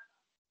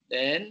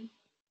 Then,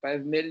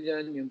 5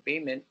 million yung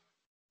payment.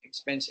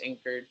 Expense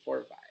incurred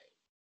 4.5.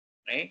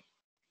 Okay?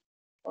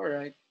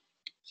 Alright.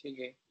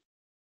 Sige.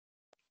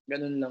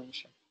 Ganun lang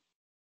siya.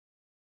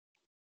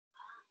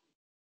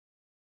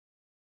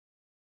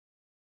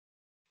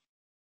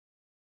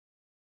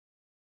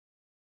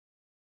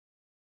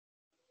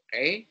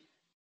 Okay?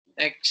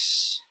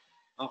 Next.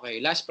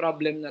 Okay, last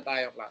problem na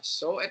tayo, class.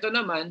 So, ito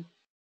naman,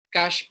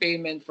 cash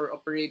payment for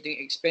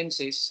operating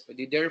expenses.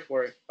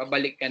 Therefore,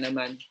 pabalik ka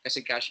naman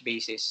kasi cash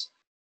basis.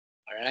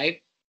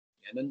 Alright?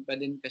 Ganun pa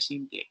din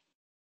kasimple.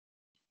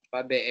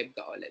 Pa-BEB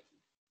ka ulit.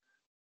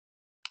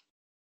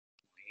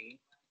 Okay.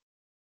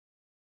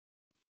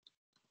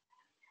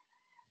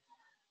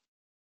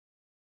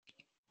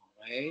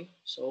 Okay.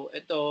 So,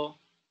 ito,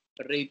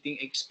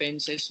 operating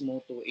expenses mo,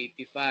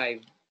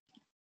 285.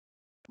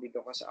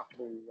 Dito ka sa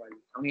accrual.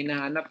 Ang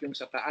hinahanap yung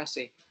sa taas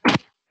eh.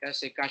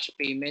 Kasi cash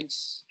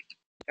payments,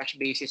 cash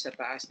basis sa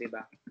taas, di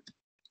ba?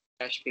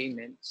 Cash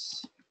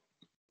payments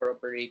for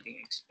operating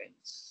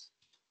expense.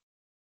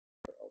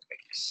 For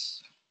OPEX.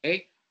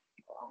 Okay?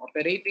 Ang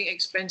operating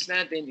expense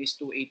natin is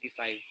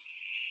 285.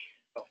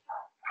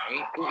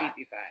 Okay?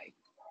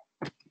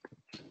 285.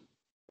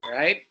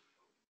 Alright?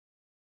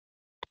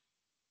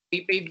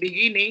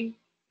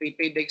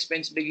 Prepaid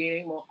expense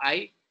beginning mo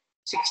ay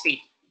 60.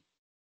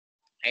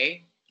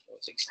 Okay? So,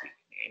 60.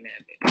 Ngayon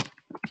natin.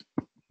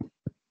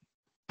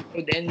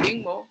 Accrued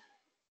ending mo,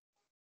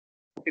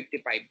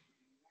 55.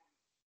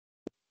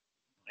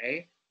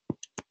 Okay?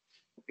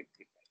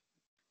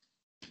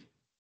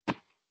 55.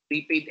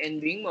 Prepaid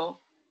ending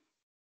mo,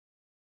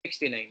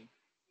 69.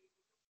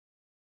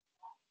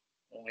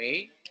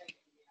 Okay?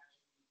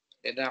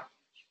 Deduct.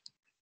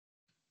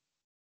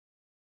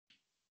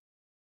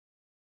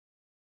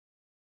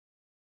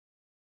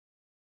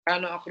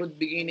 Kano accrued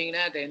beginning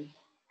natin?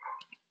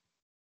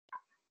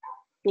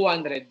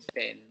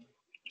 210.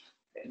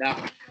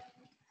 Deduct.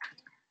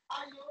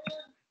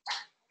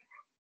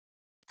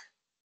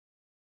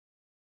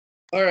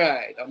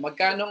 Alright.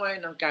 Magkano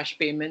ngayon ang cash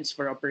payments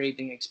for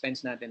operating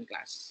expense natin,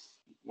 class?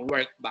 Yung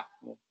workback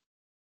mo.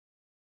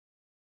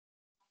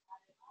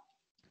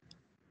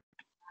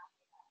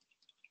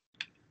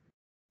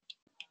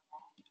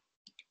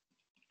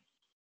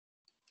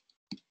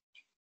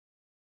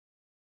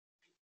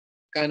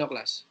 Kano,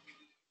 class?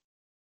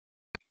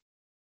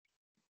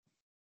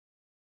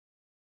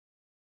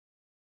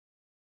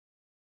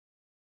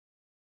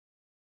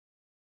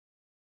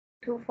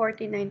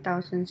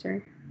 $249,000,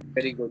 sir.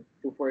 Very good.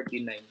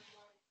 249.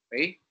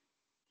 Okay?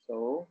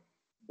 So,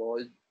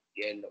 bold,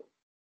 yellow.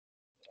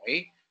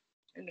 Okay?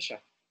 Ano siya?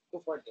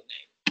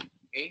 249.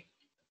 Okay?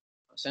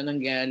 Saan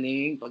ang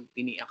galing? Pag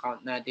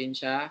tini-account natin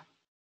siya,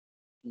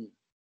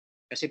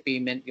 kasi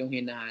payment yung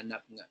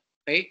hinahanap nga.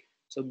 Okay?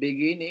 So,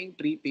 beginning,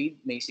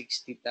 prepaid, may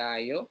 60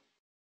 tayo.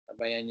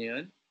 Sabayan nyo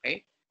yun.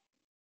 Okay?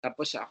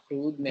 Tapos sa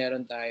accrued,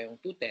 meron tayong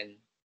 210.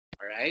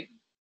 Alright?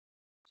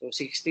 So,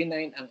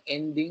 69 ang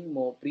ending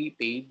mo,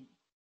 prepaid.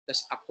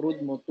 Tapos accrued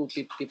mo,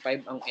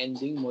 255 ang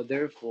ending mo.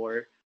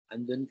 Therefore,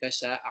 andun ka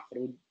sa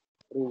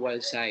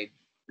accrual side.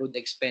 Accrued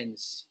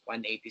expense,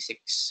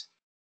 186.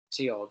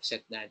 Kasi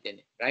offset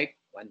natin. Right?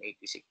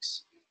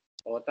 186.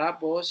 O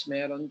tapos,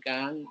 meron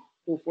kang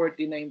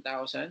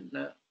 249,000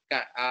 na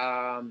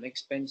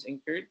expense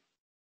incurred.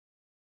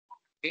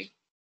 Okay?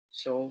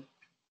 So,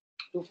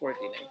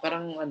 249.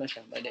 Parang ano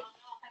siya, mali.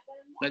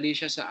 Mali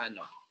siya sa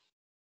ano.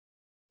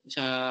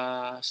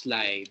 Sa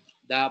slide.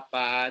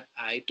 Dapat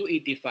ay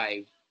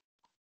 285.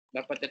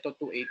 Dapat ito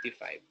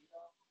 285.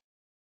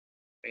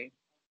 Okay?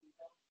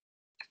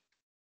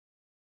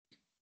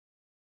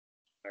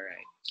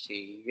 Alright.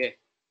 Sige.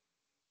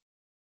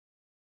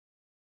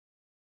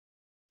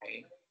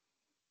 Okay.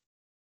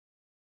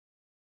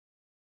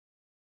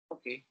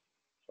 Okay.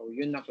 So,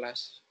 yun na,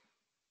 class.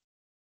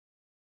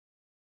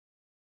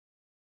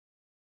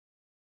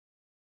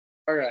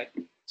 Alright.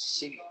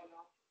 Sige.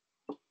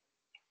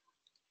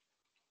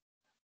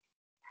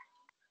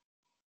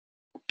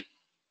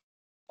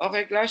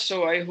 Okay, class.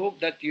 So I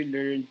hope that you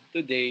learned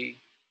today.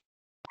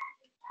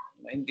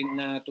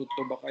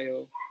 Natuto ba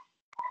kayo?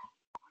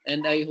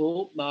 And I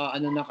hope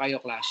ano na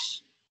kayo,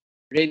 class.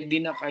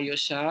 Ready na kayo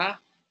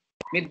sa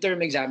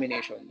midterm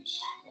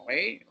examinations.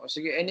 Okay? O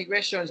sige, any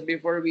questions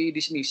before we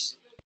dismiss?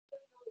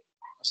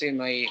 Kasi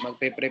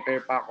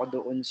magpe-prepare pa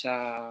ako doon sa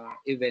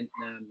event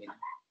namin.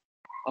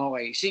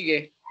 Okay, sige.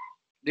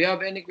 Do you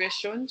have any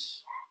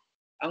questions?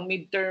 Ang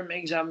midterm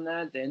exam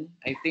natin,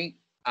 I think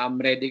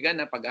ready ka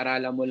na,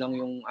 pag-aralan mo lang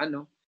yung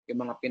yung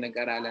mga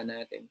pinag-aralan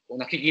natin.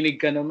 Kung nakikinig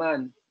ka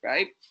naman,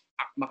 right?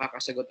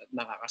 Makakasagot at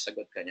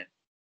makakasagot ka niya.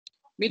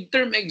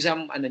 Midterm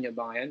exam, nyo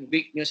ba ngayon?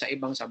 Weak nyo sa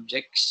ibang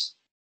subjects?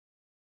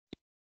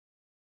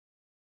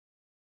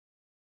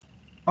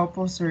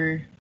 Opo,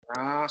 sir.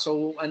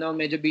 So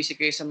medyo busy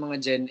kayo sa mga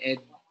Gen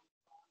Ed.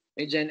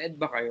 May Gen Ed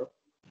ba kayo?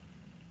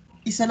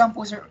 Isa lang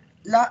po, sir.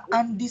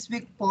 This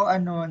week po,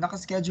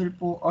 nakaschedule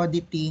po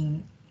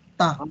auditing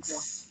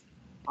tax.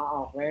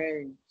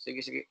 Okay.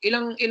 Sige.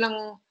 Ilang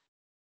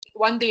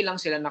one day lang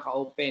sila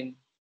naka-open?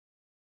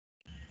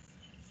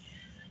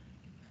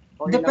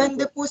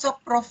 Depende po sa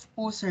prof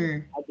po,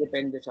 sir.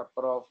 Depende sa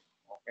prof.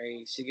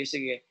 Okay,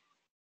 sige.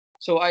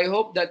 So I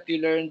hope that you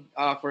learned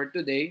for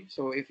today.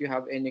 So if you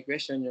have any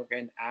question, you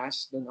can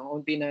ask. Doon ang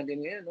unti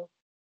natin ngayon, no?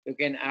 You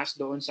can ask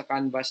doon sa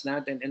canvas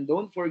natin, and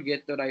don't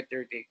forget to write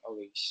your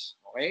takeaways.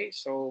 Okay?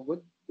 So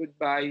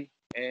goodbye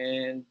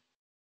and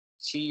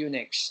see you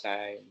next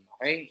time.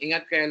 Okay?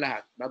 Ingat kayo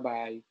lahat.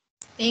 Bye-bye.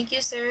 Thank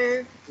you,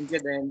 sir. Thank you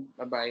din.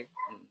 Bye-bye.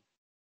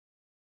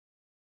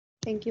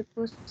 Thank you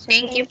po, sir.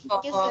 Thank you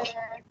po. Thank you, sir.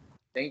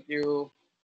 Thank you.